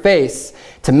of your face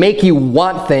to make you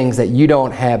want things that you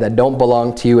don't have, that don't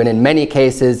belong to you, and in many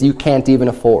cases you can't even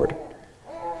afford.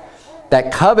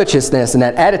 That covetousness and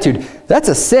that attitude, that's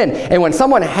a sin. And when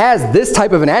someone has this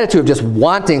type of an attitude of just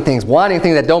wanting things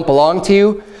that don't belong to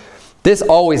you, this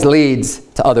always leads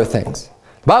to other things.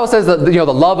 The Bible says that, you know,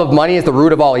 the love of money is the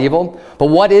root of all evil. But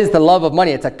what is the love of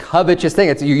money? It's a covetous thing.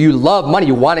 It's, you love money.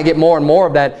 You want to get more and more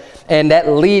of that. And that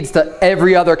leads to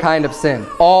every other kind of sin.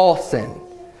 All sin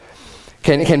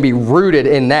can be rooted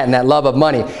in that love of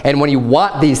money. And when you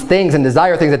want these things and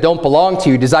desire things that don't belong to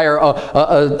you, desire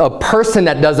a person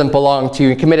that doesn't belong to you,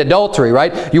 you commit adultery,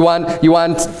 right? You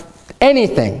want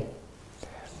anything.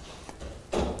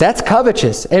 That's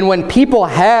covetous. And when people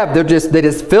have, they're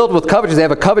just filled with covetousness, they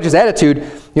have a covetous attitude,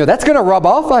 you know, that's going to rub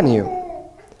off on you.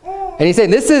 And he's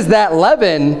saying this is that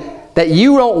leaven that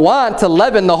you don't want to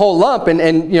leaven the whole lump. And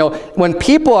you know, when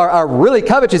people are really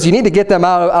covetous, you need to get them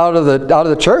out of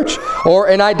the church. Or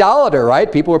an idolater,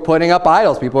 right? People are putting up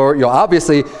idols. People are, you know,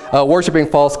 obviously worshiping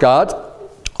false gods.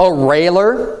 A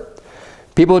railer.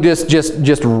 People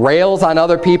just rails on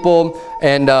other people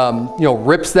and you know,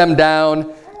 rips them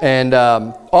down. And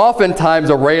oftentimes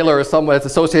a railer is someone that's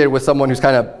associated with someone who's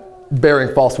kind of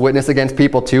bearing false witness against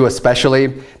people too, especially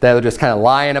that are just kind of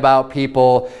lying about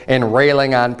people and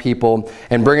railing on people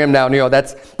and bringing them down. You know,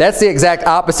 that's the exact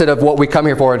opposite of what we come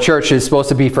here for in church. Is supposed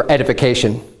to be for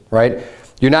edification, right?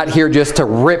 You're not here just to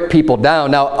rip people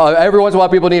down. Now, every once in a while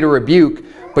people need a rebuke,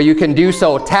 but you can do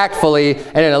so tactfully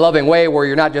and in a loving way where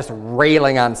you're not just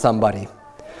railing on somebody.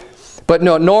 But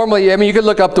no, normally, I mean, you could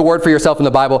look up the word for yourself in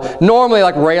the Bible. Normally,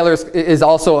 like railers is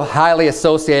also highly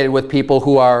associated with people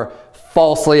who are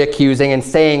falsely accusing and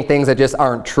saying things that just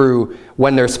aren't true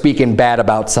when they're speaking bad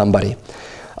about somebody.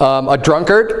 A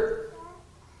drunkard,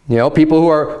 you know, people who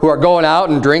are going out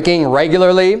and drinking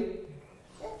regularly,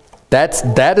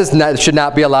 should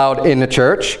not be allowed in the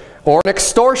church. Or an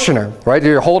extortioner, right?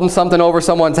 You're holding something over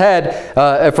someone's head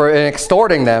for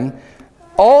extorting them.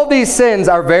 All these sins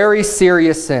are very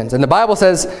serious sins. And the Bible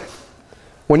says,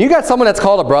 when you got someone that's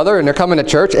called a brother and they're coming to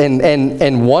church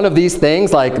and one of these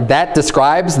things, like that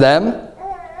describes them,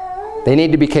 they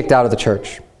need to be kicked out of the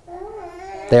church.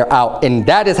 They're out. And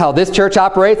that is how this church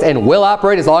operates and will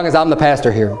operate as long as I'm the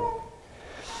pastor here.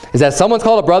 Is that someone's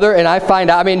called a brother and I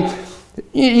find out, I mean,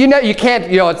 you know, you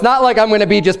can't, you know, it's not like I'm going to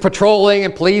be just patrolling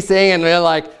and policing and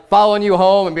like following you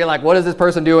home and be like, what does this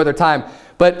person do with their time?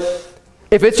 But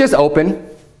if it's just open,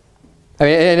 I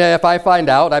mean, and if I find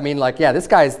out, I mean, like, yeah, this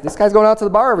guy's going out to the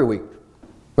bar every week.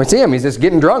 We see him, he's just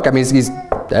getting drunk. I mean, he's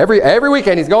every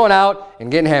weekend he's going out and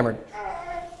getting hammered.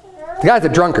 The guy's a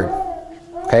drunkard,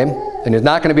 okay? And he's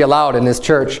not going to be allowed in this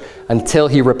church until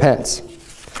he repents.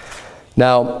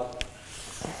 Now,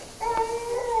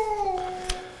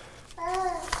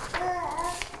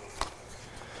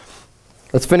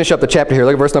 let's finish up the chapter here.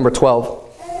 Look at verse number 12.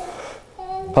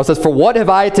 Paul says, "For what have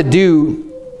I to do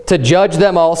to judge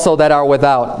them also that are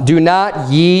without? Do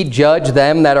not ye judge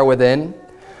them that are within?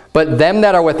 But them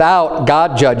that are without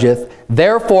God judgeth.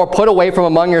 Therefore put away from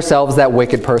among yourselves that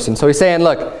wicked person." So he's saying,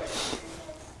 look,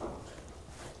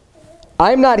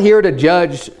 I'm not here to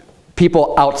judge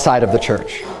people outside of the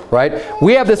church, right?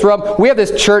 We have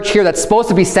this church here that's supposed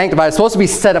to be sanctified. It's supposed to be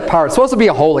set apart. It's supposed to be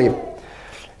holy.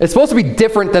 It's supposed to be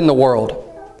different than the world.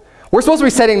 We're supposed to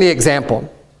be setting the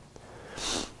example.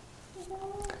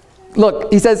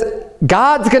 Look, he says,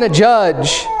 God's going to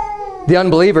judge the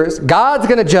unbelievers. God's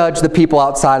going to judge the people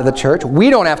outside of the church. We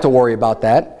don't have to worry about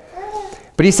that.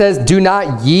 But he says, do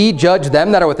not ye judge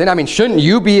them that are within. I mean, shouldn't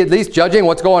you be at least judging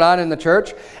what's going on in the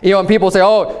church? You know, and people say,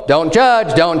 oh, don't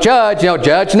judge, you know,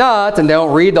 judge not, and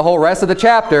don't read the whole rest of the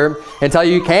chapter and tell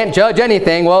you can't judge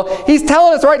anything. Well, he's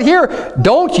telling us right here,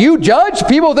 don't you judge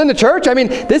people within the church? I mean,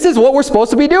 this is what we're supposed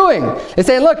to be doing. It's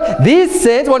saying, look, these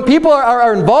sins, when people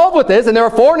are involved with this, and they're a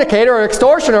fornicator or an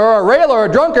extortioner or a railer or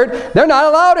a drunkard, they're not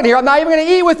allowed in here. I'm not even going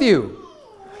to eat with you.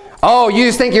 Oh, you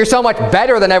just think you're so much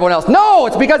better than everyone else. No,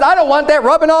 it's because I don't want that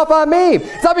rubbing off on me.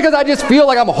 It's not because I just feel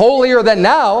like I'm holier than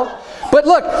now. But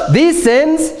look, these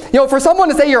sins, you know, for someone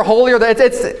to say you're holier,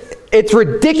 it's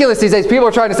ridiculous these days. People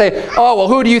are trying to say, oh, well,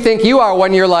 who do you think you are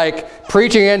when you're like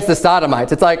preaching against the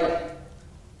sodomites? It's like,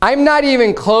 I'm not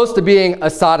even close to being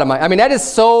a sodomite. I mean, that is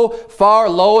so far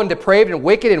low and depraved and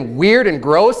wicked and weird and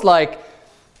gross. Like,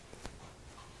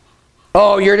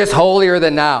 oh, you're just holier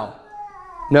than now.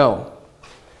 No.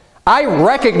 I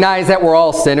recognize that we're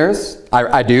all sinners.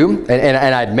 I do,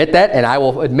 and I admit that, and I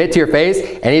will admit to your face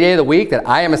any day of the week that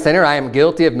I am a sinner. I am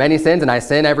guilty of many sins, and I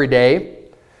sin every day.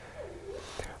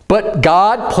 But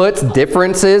God puts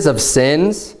differences of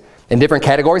sins in different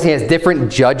categories. He has different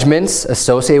judgments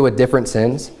associated with different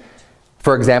sins.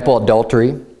 For example,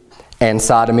 adultery and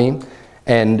sodomy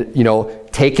and,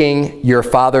 taking your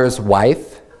father's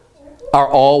wife are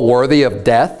all worthy of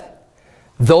death.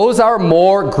 Those are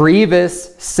more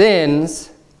grievous sins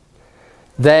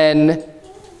than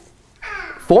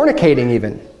fornicating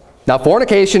even. Now,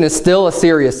 fornication is still a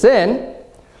serious sin,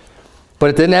 but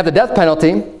it didn't have the death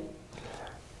penalty.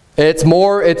 Those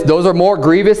are more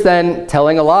grievous than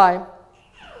telling a lie.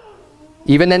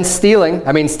 Even than stealing.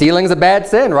 I mean, stealing is a bad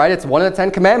sin, right? It's one of the 10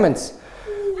 Commandments.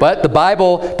 But the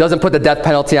Bible doesn't put the death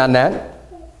penalty on that.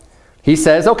 He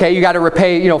says, okay, you got to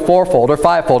repay, fourfold or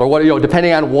fivefold or what,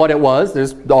 depending on what it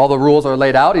was. All the rules are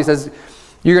laid out. He says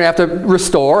you're going to have to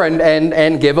restore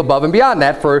and give above and beyond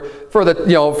that for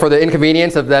the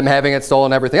inconvenience of them having it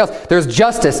stolen and everything else. There's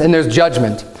justice and there's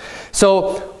judgment.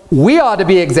 So we ought to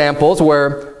be examples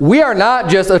where we are not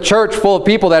just a church full of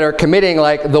people that are committing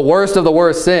like the worst of the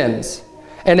worst sins,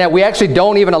 and that we actually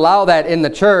don't even allow that in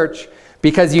the church,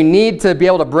 because you need to be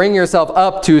able to bring yourself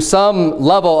up to some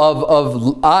level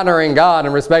of honoring God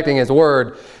and respecting His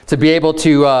Word to be able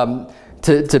to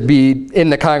be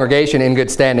in the congregation in good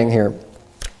standing here.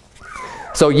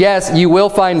 So yes, you will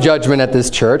find judgment at this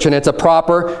church, and it's a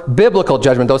proper biblical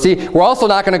judgment. Though, see, we're also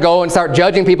not going to go and start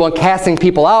judging people and casting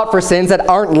people out for sins that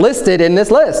aren't listed in this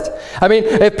list. I mean,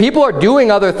 if people are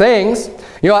doing other things,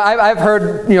 I've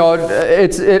heard,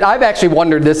 I've actually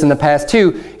wondered this in the past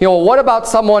too. What about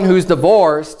someone who's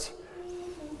divorced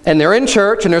and they're in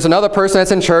church and there's another person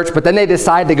that's in church, but then they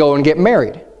decide to go and get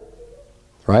married,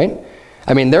 right?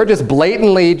 I mean, they're just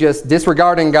blatantly just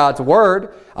disregarding God's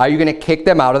word. Are you going to kick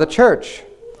them out of the church?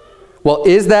 Well,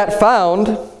 is that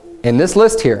found in this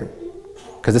list here?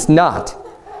 Because it's not.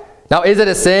 Now, is it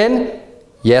a sin?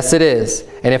 Yes, it is.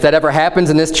 And if that ever happens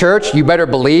in this church, you better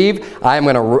believe I'm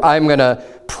going to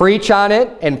preach on it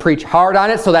and preach hard on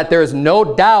it so that there is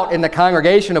no doubt in the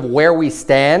congregation of where we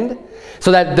stand.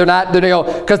 So that they're not,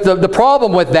 because the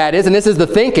problem with that is, and this is the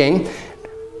thinking,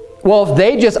 well, if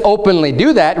they just openly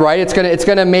do that, right, it's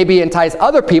going to maybe entice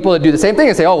other people to do the same thing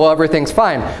and say, oh, well, everything's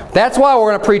fine. That's why we're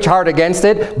going to preach hard against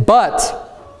it,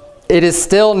 but it is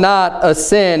still not a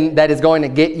sin that is going to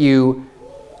get you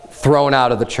thrown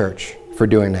out of the church for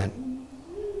doing that.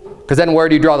 Because then where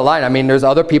do you draw the line? I mean, there's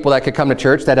other people that could come to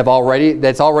church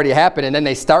that's already happened, and then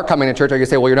they start coming to church. Are you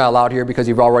say, well, you're not allowed here because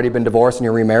you've already been divorced and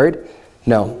you're remarried?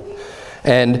 No.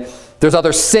 And there's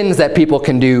other sins that people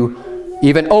can do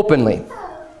even openly.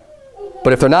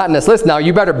 But if they're not in this list, now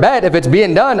you better bet if it's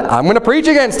being done, I'm going to preach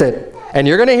against it. And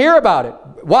you're going to hear about it.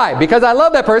 Why? Because I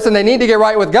love that person. They need to get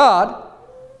right with God.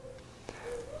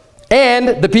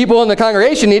 And the people in the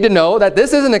congregation need to know that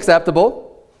this isn't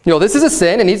acceptable. This is a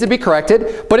sin. It needs to be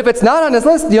corrected. But if it's not on this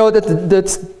list,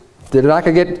 they're not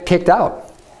going to get kicked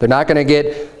out. They're not going to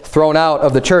get thrown out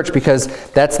of the church because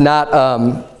that's not,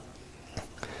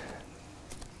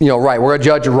 right. We're going to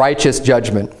judge righteous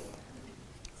judgment.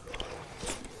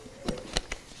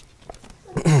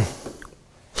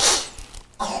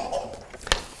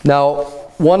 Now,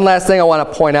 one last thing I want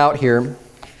to point out here.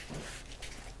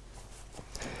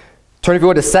 Turn if you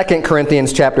would to 2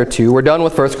 Corinthians chapter 2. We're done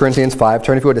with 1 Corinthians 5.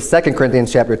 Turn if you would to 2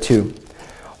 Corinthians chapter 2.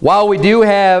 While we do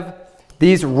have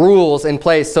these rules in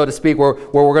place, so to speak, where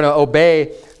we're going to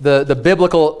obey the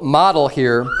biblical model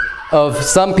here of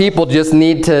some people just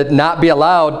need to not be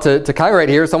allowed to congregate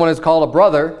here, someone is called a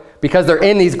brother because they're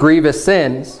in these grievous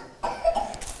sins.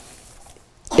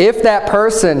 If that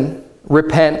person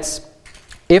repents,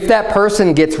 if that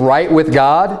person gets right with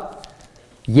God,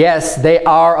 yes, they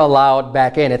are allowed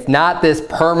back in. It's not this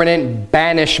permanent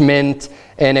banishment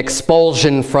and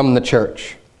expulsion from the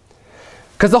church.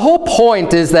 Because the whole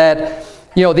point is that,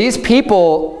 these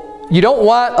people, you don't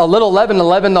want a little leaven to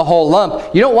leaven the whole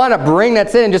lump. You don't want to bring that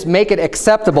sin and just make it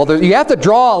acceptable. You have to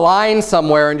draw a line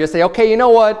somewhere and just say, okay, you know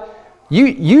what?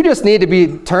 You just need to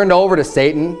be turned over to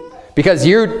Satan. Because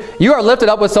you are lifted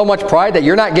up with so much pride that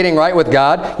you're not getting right with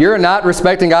God. You're not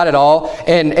respecting God at all.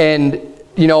 And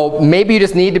maybe you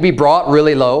just need to be brought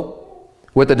really low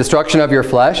with the destruction of your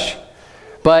flesh.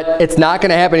 But it's not going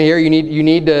to happen here. You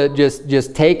need to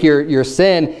just take your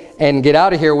sin and get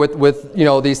out of here with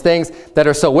these things that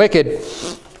are so wicked.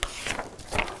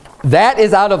 That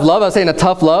is out of love. I was saying a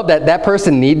tough love. That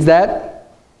person needs that.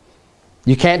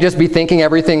 You can't just be thinking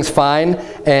everything's fine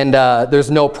and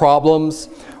there's no problems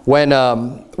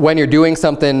when you're doing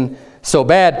something so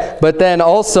bad. But then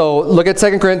also look at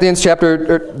 2 Corinthians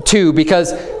chapter 2,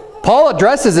 because Paul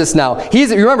addresses this now.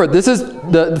 Remember, this is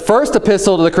the first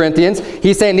epistle to the Corinthians.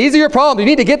 He's saying, these are your problems. You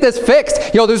need to get this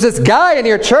fixed. There's this guy in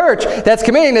your church that's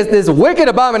committing this wicked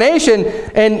abomination,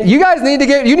 and you guys need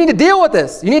to deal with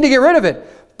this. You need to get rid of it.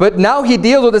 But now he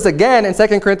deals with this again in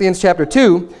 2 Corinthians chapter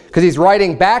 2, because he's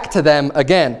writing back to them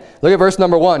again. Look at verse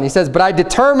number 1. He says, but I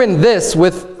determined this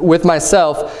with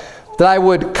myself, that I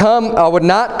would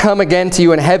not come again to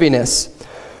you in heaviness.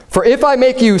 For if I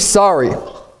make you sorry,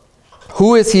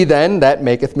 who is he then that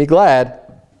maketh me glad,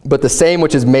 but the same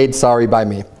which is made sorry by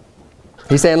me?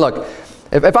 He's saying, look,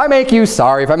 if I make you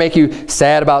sorry, if I make you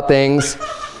sad about things,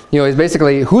 he's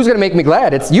basically, who's going to make me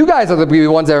glad? It's you guys are the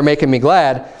ones that are making me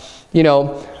glad.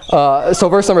 So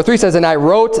verse number 3 says, and I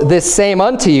wrote this same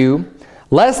unto you,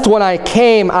 lest when I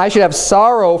came I should have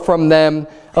sorrow from them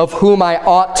of whom I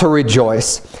ought to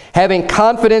rejoice, having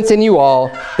confidence in you all,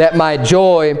 that my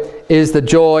joy is the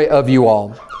joy of you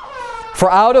all. For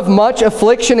out of much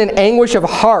affliction and anguish of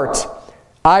heart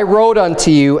I wrote unto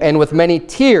you, and with many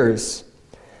tears,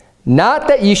 not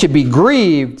that ye should be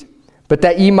grieved, but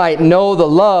that ye might know the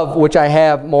love which I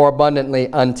have more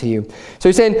abundantly unto you. So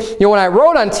he's saying, when I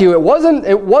wrote unto you, it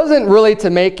wasn't really to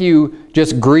make you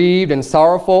just grieved and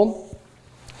sorrowful.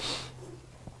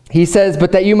 He says,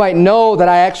 but that you might know that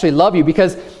I actually love you,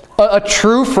 because a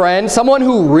true friend, someone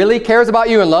who really cares about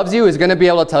you and loves you, is going to be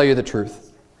able to tell you the truth.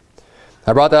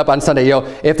 I brought that up on Sunday.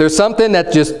 If there's something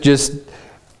that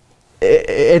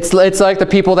it's like the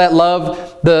people that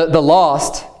love the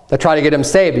lost that try to get them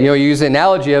saved. You use the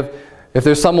analogy of, if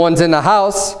there's someone's in the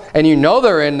house and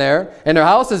they're in there and their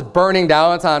house is burning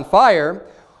down, it's on fire,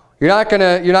 you're not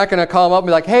gonna call them up and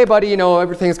be like, hey buddy,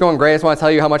 everything's going great. I just want to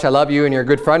tell you how much I love you and you're a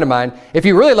good friend of mine. If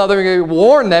you really love them, you're gonna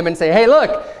warn them and say, hey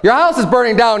look, your house is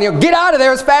burning down. Get out of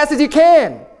there as fast as you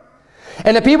can.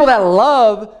 And the people that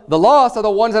love the lost are the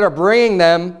ones that are bringing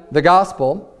them the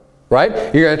gospel, right?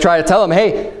 You're going to try to tell them,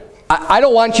 hey, I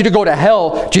don't want you to go to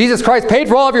hell. Jesus Christ paid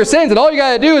for all of your sins, and all you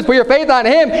got to do is put your faith on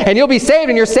him, and you'll be saved,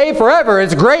 and you're saved forever.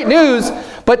 It's great news.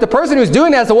 But the person who's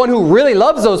doing that is the one who really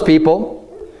loves those people.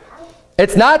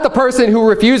 It's not the person who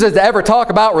refuses to ever talk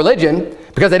about religion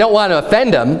because they don't want to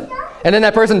offend them, and then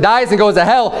that person dies and goes to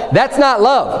hell. That's not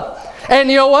love. And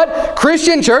you know what?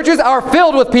 Christian churches are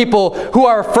filled with people who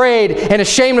are afraid and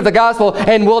ashamed of the gospel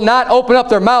and will not open up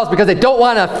their mouths because they don't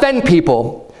want to offend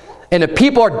people. And the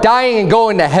people are dying and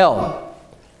going to hell.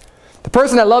 The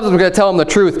person that loves them is going to tell them the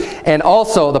truth. And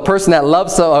also the person that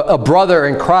loves a brother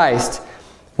in Christ,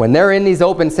 when they're in these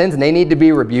open sins and they need to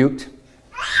be rebuked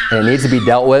and it needs to be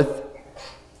dealt with,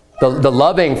 the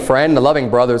loving friend, the loving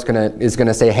brother is going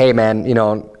to say, hey man,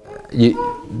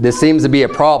 this seems to be a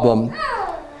problem.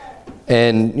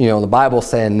 And, the Bible's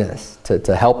saying this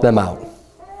to help them out.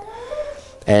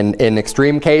 And in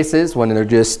extreme cases, when they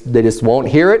just won't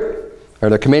hear it, or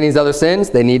they're committing these other sins,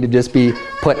 they need to just be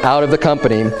put out of the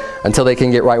company until they can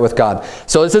get right with God.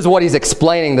 So this is what he's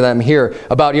explaining to them here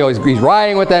about, he's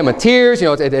writing with them with tears.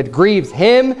 It grieves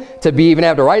him to even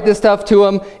have to write this stuff to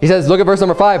them. He says, look at verse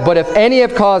number 5, but if any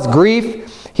have caused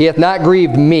grief, he hath not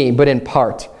grieved me, but in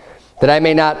part, that I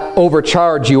may not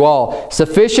overcharge you all.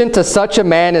 Sufficient to such a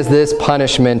man as this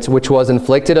punishment, which was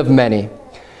inflicted of many.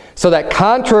 So that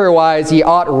contrariwise ye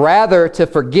ought rather to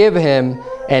forgive him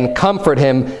and comfort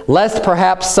him, lest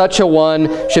perhaps such a one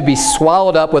should be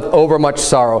swallowed up with overmuch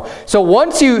sorrow. So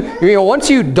once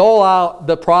you dole out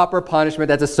the proper punishment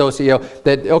that's associated,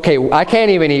 that okay, I can't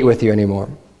even eat with you anymore.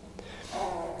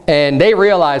 And they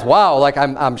realize, wow, like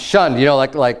I'm shunned,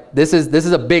 like this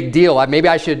is a big deal. Maybe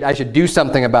I should do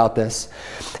something about this.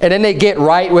 And then they get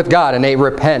right with God and they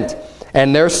repent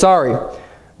and they're sorry.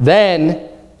 Then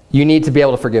you need to be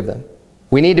able to forgive them.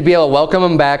 We need to be able to welcome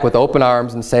them back with open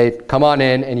arms and say, come on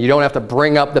in, and you don't have to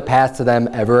bring up the past to them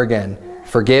ever again.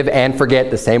 Forgive and forget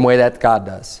the same way that God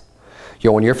does.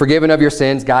 When you're forgiven of your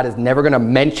sins, God is never going to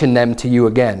mention them to you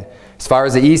again. As far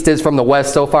as the east is from the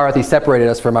west, so far hath he separated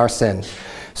us from our sin.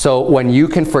 So when you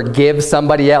can forgive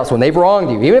somebody else, when they've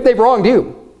wronged you, even if they've wronged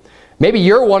you, maybe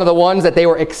you're one of the ones that they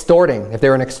were extorting, if they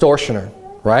were an extortioner,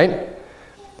 right?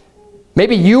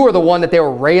 Maybe you were the one that they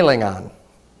were railing on.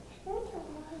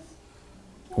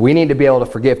 We need to be able to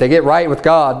forgive. If they get right with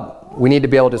God, we need to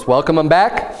be able to just welcome them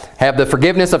back, have the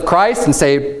forgiveness of Christ, and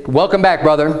say, welcome back,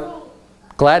 brother.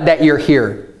 Glad that you're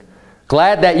here.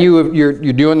 Glad that you're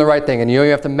doing the right thing, and you don't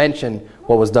have to mention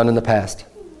what was done in the past.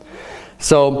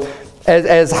 So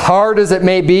as hard as it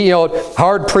may be,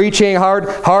 hard preaching, hard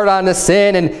on the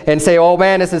sin, and say, oh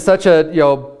man, this is such a,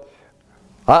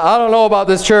 I don't know about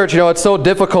this church, it's so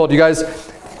difficult. You guys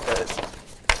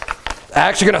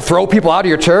actually going to throw people out of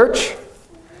your church?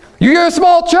 You're a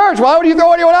small church. Why would you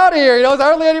throw anyone out of here? There's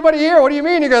hardly anybody here. What do you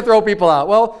mean you're going to throw people out?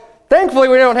 Well, Thankfully,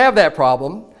 we don't have that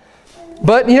problem.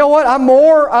 But you know what? I'm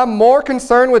more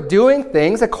concerned with doing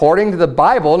things according to the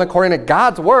Bible and according to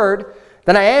God's Word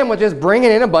than I am with just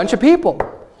bringing in a bunch of people.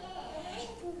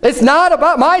 It's not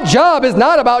about, my job is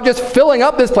not about just filling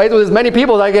up this place with as many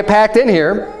people as I get packed in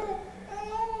here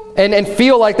and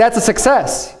feel like that's a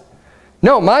success.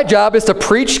 No, my job is to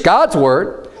preach God's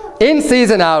Word in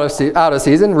season, out of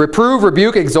season, reprove,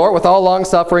 rebuke, exhort with all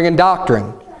long-suffering and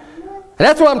doctrine. And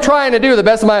that's what I'm trying to do to the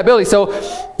best of my ability. So,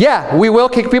 yeah, we will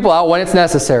kick people out when it's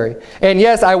necessary. And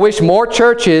yes, I wish more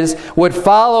churches would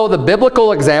follow the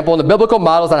biblical example and the biblical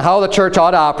models on how the church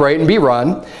ought to operate and be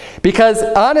run. Because,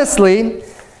 honestly,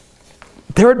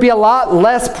 there would be a lot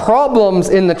less problems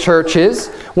in the churches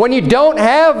when you don't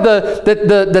have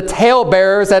the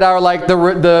talebearers that are like the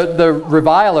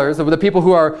revilers, the people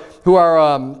who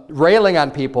are railing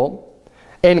on people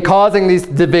and causing these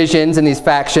divisions and these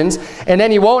factions. And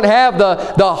then you won't have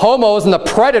the homos and the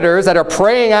predators that are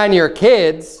preying on your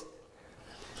kids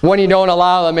when you don't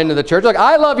allow them into the church. Look,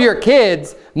 I love your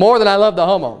kids more than I love the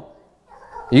homo.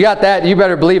 You got that? You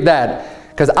better believe that.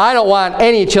 Because I don't want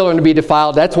any children to be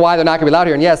defiled. That's why they're not going to be allowed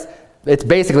here. And yes, it's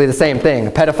basically the same thing.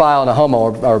 A pedophile and a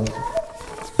homo are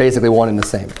basically one and the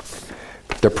same.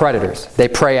 They're predators. They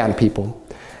prey on people.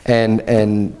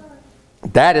 And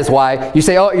that is why you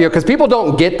say, oh, because people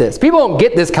don't get this. People don't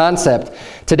get this concept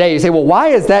today. You say, well, why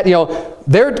is that?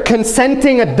 They're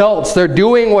consenting adults. They're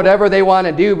doing whatever they want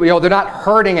to do. They're not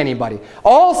hurting anybody.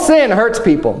 All sin hurts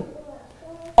people.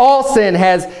 All sin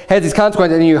has these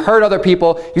consequences, and you hurt other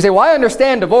people. You say, well, I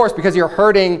understand divorce because you're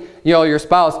hurting, your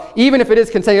spouse. Even if it is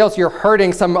consenting adults, you're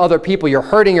hurting some other people. You're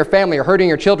hurting your family. You're hurting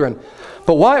your children.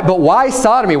 But why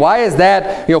sodomy? Why is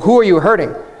that? Who are you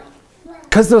hurting?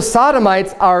 Because those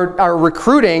sodomites are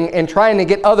recruiting and trying to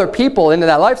get other people into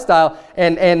that lifestyle,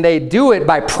 and they do it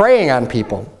by preying on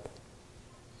people.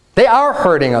 They are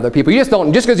hurting other people. Just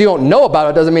because you don't know about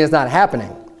it doesn't mean it's not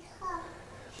happening.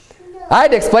 I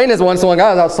had to explain this once to one guy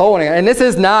I was out soul winning, and this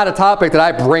is not a topic that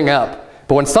I bring up.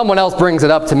 But when someone else brings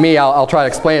it up to me, I'll try to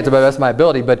explain it to the best of my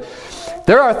ability. But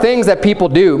there are things that people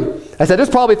do. I said, there's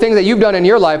probably things that you've done in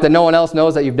your life that no one else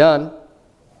knows that you've done.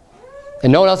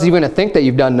 And no one else is even going to think that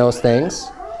you've done those things.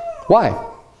 Why?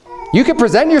 You can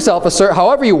present yourself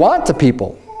however you want to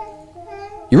people.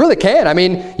 You really can. I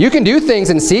mean, you can do things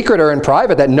in secret or in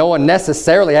private that no one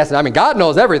necessarily has to. I mean, God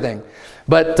knows everything.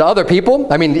 But to other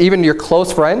people, I mean, even your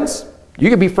close friends, you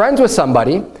could be friends with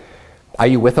somebody. Are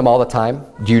you with them all the time?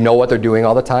 Do you know what they're doing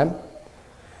all the time?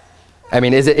 I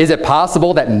mean, is it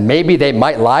possible that maybe they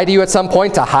might lie to you at some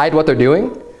point to hide what they're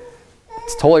doing?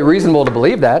 It's totally reasonable to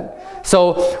believe that.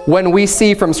 So when we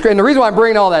see from Scripture, and the reason why I'm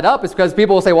bringing all that up is because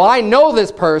people will say, well, I know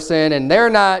this person and they're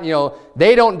not,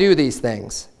 they don't do these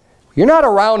things. You're not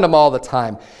around them all the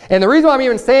time. And the reason why I'm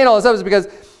even saying all this stuff is because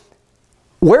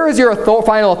where is your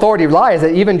final authority lie? Is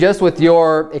it even just with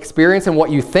your experience and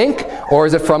what you think, or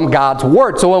is it from God's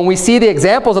Word? So when we see the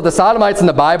examples of the Sodomites in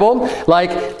the Bible, like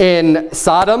in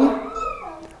Sodom,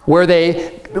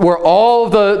 where all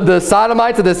the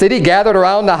Sodomites of the city gathered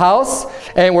around the house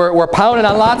and were pounding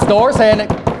on Lot's door saying,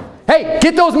 hey,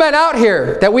 get those men out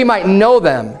here that we might know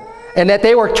them, and that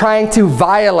they were trying to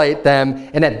violate them,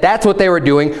 and that's what they were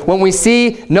doing. When we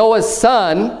see Noah's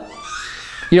son,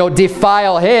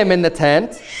 defile him in the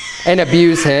tent and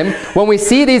abuse him. When we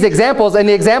see these examples, and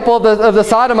the example of the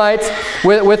Sodomites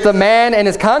with the man and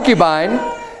his concubine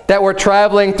that were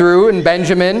traveling through in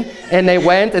Benjamin, and they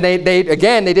went and they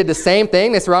did the same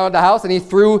thing. They surrounded the house, and he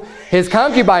threw his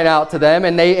concubine out to them,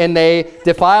 and they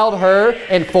defiled her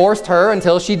and forced her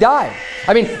until she died.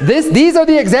 I mean, these are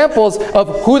the examples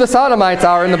of who the Sodomites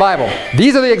are in the Bible.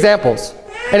 These are the examples.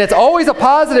 And it's always a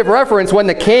positive reference when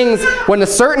the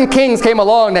certain kings came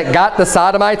along that got the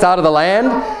Sodomites out of the land.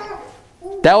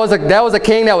 That was a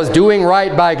king that was doing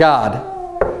right by God.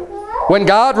 When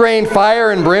God rained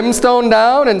fire and brimstone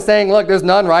down and saying, look, there's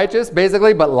none righteous,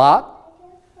 basically, but Lot.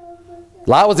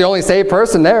 Lot was the only saved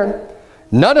person there.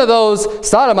 None of those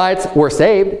Sodomites were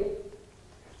saved.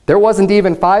 There wasn't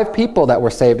even 5 people that were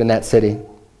saved in that city.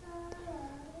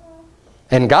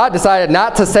 And God decided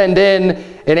not to send in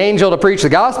an angel to preach the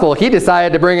gospel. He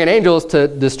decided to bring in angels to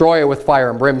destroy it with fire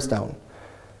and brimstone.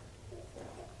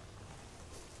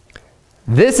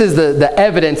 This is the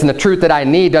evidence and the truth that I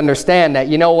need to understand that,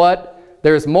 you know what?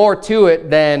 There's more to it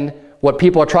than what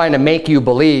people are trying to make you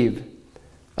believe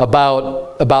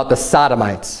about the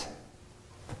Sodomites.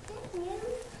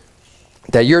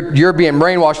 That you're being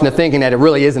brainwashed into thinking that it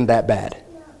really isn't that bad.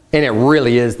 And it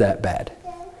really is that bad.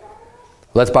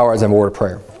 Let's bow our heads in a word of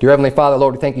prayer. Dear Heavenly Father,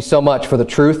 Lord, we thank you so much for the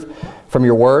truth from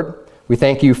your word. We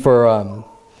thank you for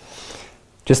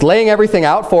just laying everything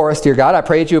out for us, dear God. I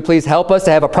pray that you would please help us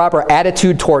to have a proper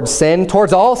attitude towards sin,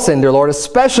 towards all sin, dear Lord,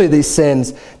 especially these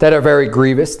sins that are very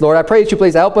grievous. Lord, I pray that you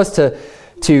please help us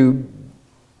to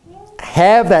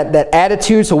have that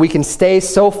attitude so we can stay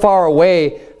so far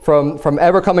away from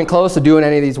ever coming close to doing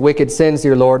any of these wicked sins,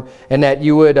 dear Lord, and that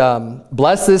you would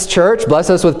bless this church, bless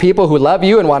us with people who love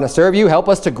you and want to serve you. Help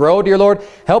us to grow, dear Lord.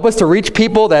 Help us to reach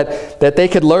people that they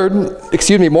could learn,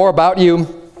 more about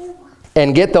you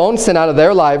and get their own sin out of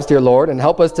their lives, dear Lord, and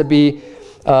help us to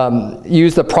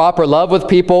use the proper love with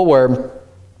people where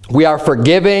we are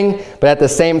forgiving, but at the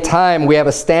same time we have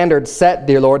a standard set,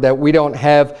 dear Lord, that we don't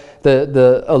have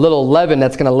a little leaven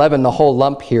that's going to leaven the whole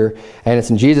lump here. And it's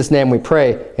in Jesus' name we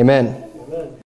pray. Amen.